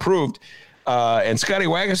be approved. And Scotty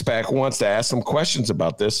Wagensback wants to ask some questions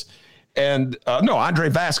about this. And no, Andre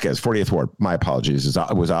Vasquez, 40th Ward. My apologies.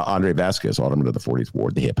 It was Andre Vasquez, alderman of the 40th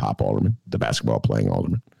Ward, the hip-hop alderman, the basketball-playing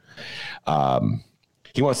alderman.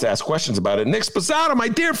 He wants to ask questions about it. Nick Spazzato, my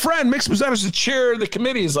dear friend, Nick Spazzato is the chair of the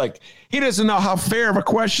committee. Is like, he doesn't know how fair of a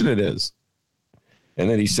question it is. And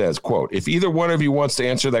then he says, quote, if either one of you wants to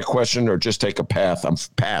answer that question or just take a pass,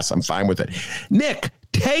 I'm fine with it. Nick,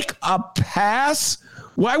 take a pass?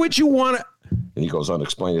 Why would you want to? And he goes on to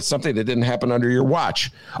explain it's something that didn't happen under your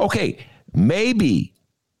watch. Okay, maybe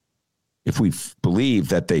if we believe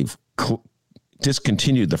that they've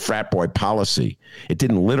discontinued the frat boy policy, it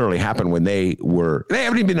didn't literally happen when they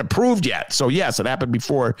haven't even been approved yet. So yes, it happened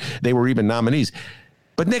before they were even nominees.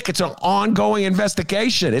 But Nick, it's an ongoing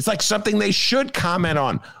investigation. It's like something they should comment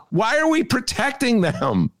on. Why are we protecting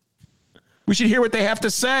them? We should hear what they have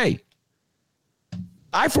to say.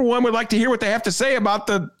 I, for one, would like to hear what they have to say about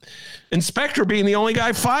the inspector being the only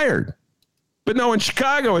guy fired. But no, in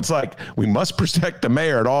Chicago, it's like, we must protect the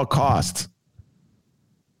mayor at all costs.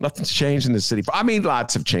 Nothing's changed in the city. I mean,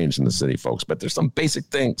 lots have changed in the city, folks, but there's some basic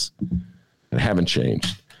things that haven't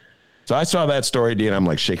changed. So I saw that story, D, and I'm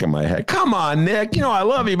like shaking my head. Come on, Nick. You know I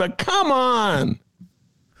love you, but come on.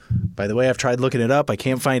 By the way, I've tried looking it up. I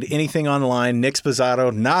can't find anything online. Nick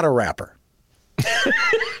Spazzato, not a rapper.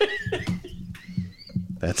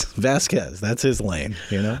 That's Vasquez. That's his lane,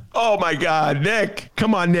 you know? Oh, my God. Nick.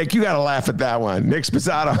 Come on, Nick. You got to laugh at that one. Nick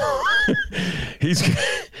Spazzato.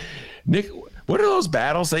 Nick, what are those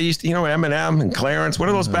battles they used to, you know, Eminem and Clarence? What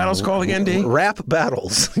are those battles called again, D? Rap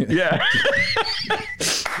battles. Yeah.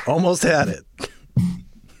 Almost had it.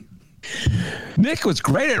 Nick was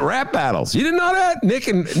great at rap battles. You didn't know that? Nick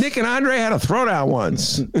and Andre had a throwdown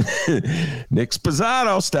once. Nick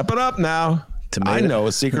Spazzato, step it up now. Tomato. I know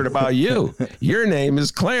a secret about you. Your name is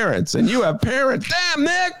Clarence, and you have parents. Damn,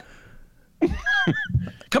 Nick.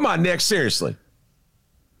 Come on, Nick. Seriously.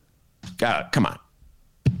 Come on.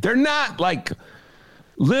 They're not like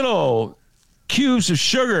little cubes of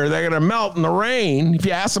sugar that are going to melt in the rain if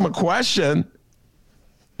you ask them a question.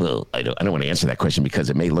 Well, I don't want to answer that question because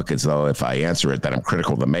it may look as though if I answer it that I'm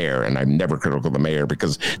critical of the mayor, and I'm never critical of the mayor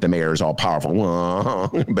because the mayor is all powerful.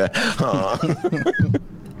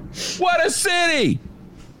 What a city!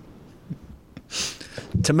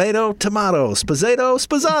 Tomato,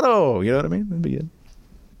 Spazzato. You know what I mean? That'd be good.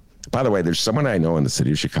 By the way, there's someone I know in the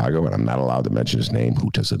city of Chicago, and I'm not allowed to mention his name,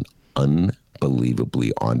 who does an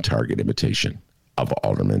unbelievably on-target imitation of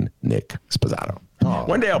Alderman Nick Spazzato. Oh.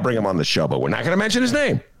 One day I'll bring him on the show, but we're not going to mention his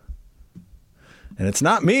name. And it's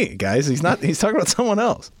not me, guys. He's talking about someone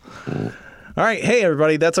else. All right. Hey,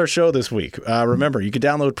 everybody. That's our show this week. Remember, you can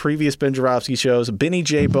download previous Ben Joravsky shows, Benny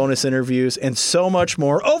J bonus interviews, and so much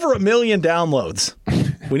more. Over 1 million downloads.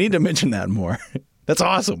 We need to mention that more. That's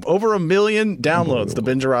awesome. Over 1 million downloads, The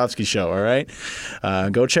Ben Joravsky Show, all right?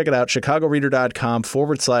 Go check it out,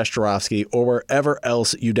 chicagoreader.com/Joravsky, or wherever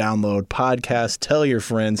else you download podcasts. Tell your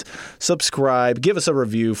friends, subscribe, give us a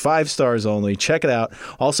review, 5 stars only. Check it out.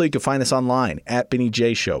 Also, you can find us online at Benny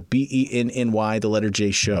J Show, BENNY, the letter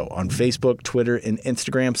J Show, on Facebook, Twitter, and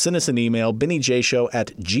Instagram. Send us an email,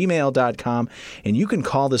 bennyjshow@gmail.com, and you can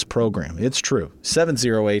call this program. It's true,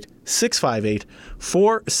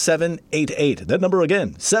 708-658-4788. That number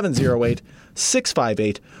again,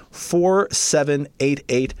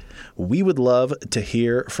 708-658-4788. We would love to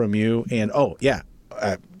hear from you. And, oh, yeah,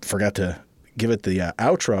 I forgot to give it the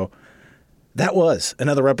outro. That was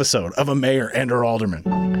another episode of A Mayor and Her Alderman. A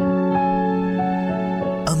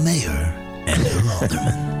mayor and her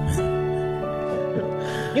alderman.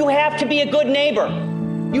 You have to be a good neighbor.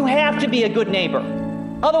 You have to be a good neighbor.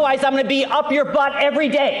 Otherwise, I'm going to be up your butt every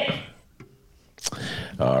day.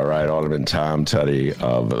 All right, Alderman Tom Tutty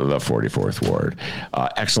of the 44th Ward.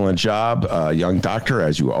 Excellent job, young doctor,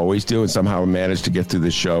 as you always do, and somehow managed to get through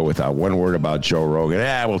the show without one word about Joe Rogan.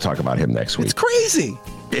 We'll talk about him next week. It's crazy.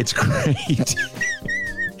 It's great.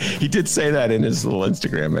 He did say that in his little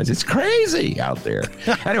Instagram message. It's crazy out there.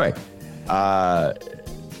 Anyway,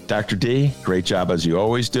 Dr. D, great job as you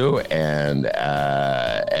always do. And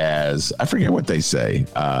as I forget what they say.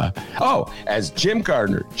 As Jim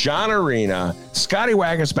Gardner, John Arena, Scotty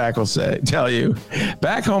Wackersback will tell you,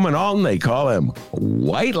 back home in Alton, they call him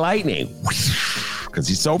White Lightning because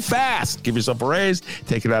he's so fast. Give yourself a raise.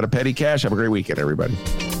 Take it out of petty cash. Have a great weekend, everybody.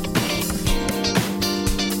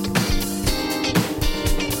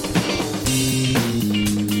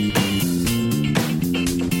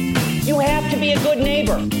 You have to be a good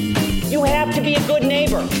neighbor. You have to be a good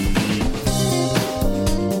neighbor.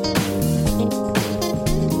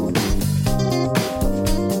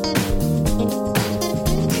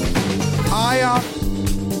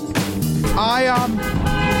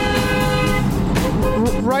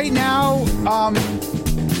 Right now,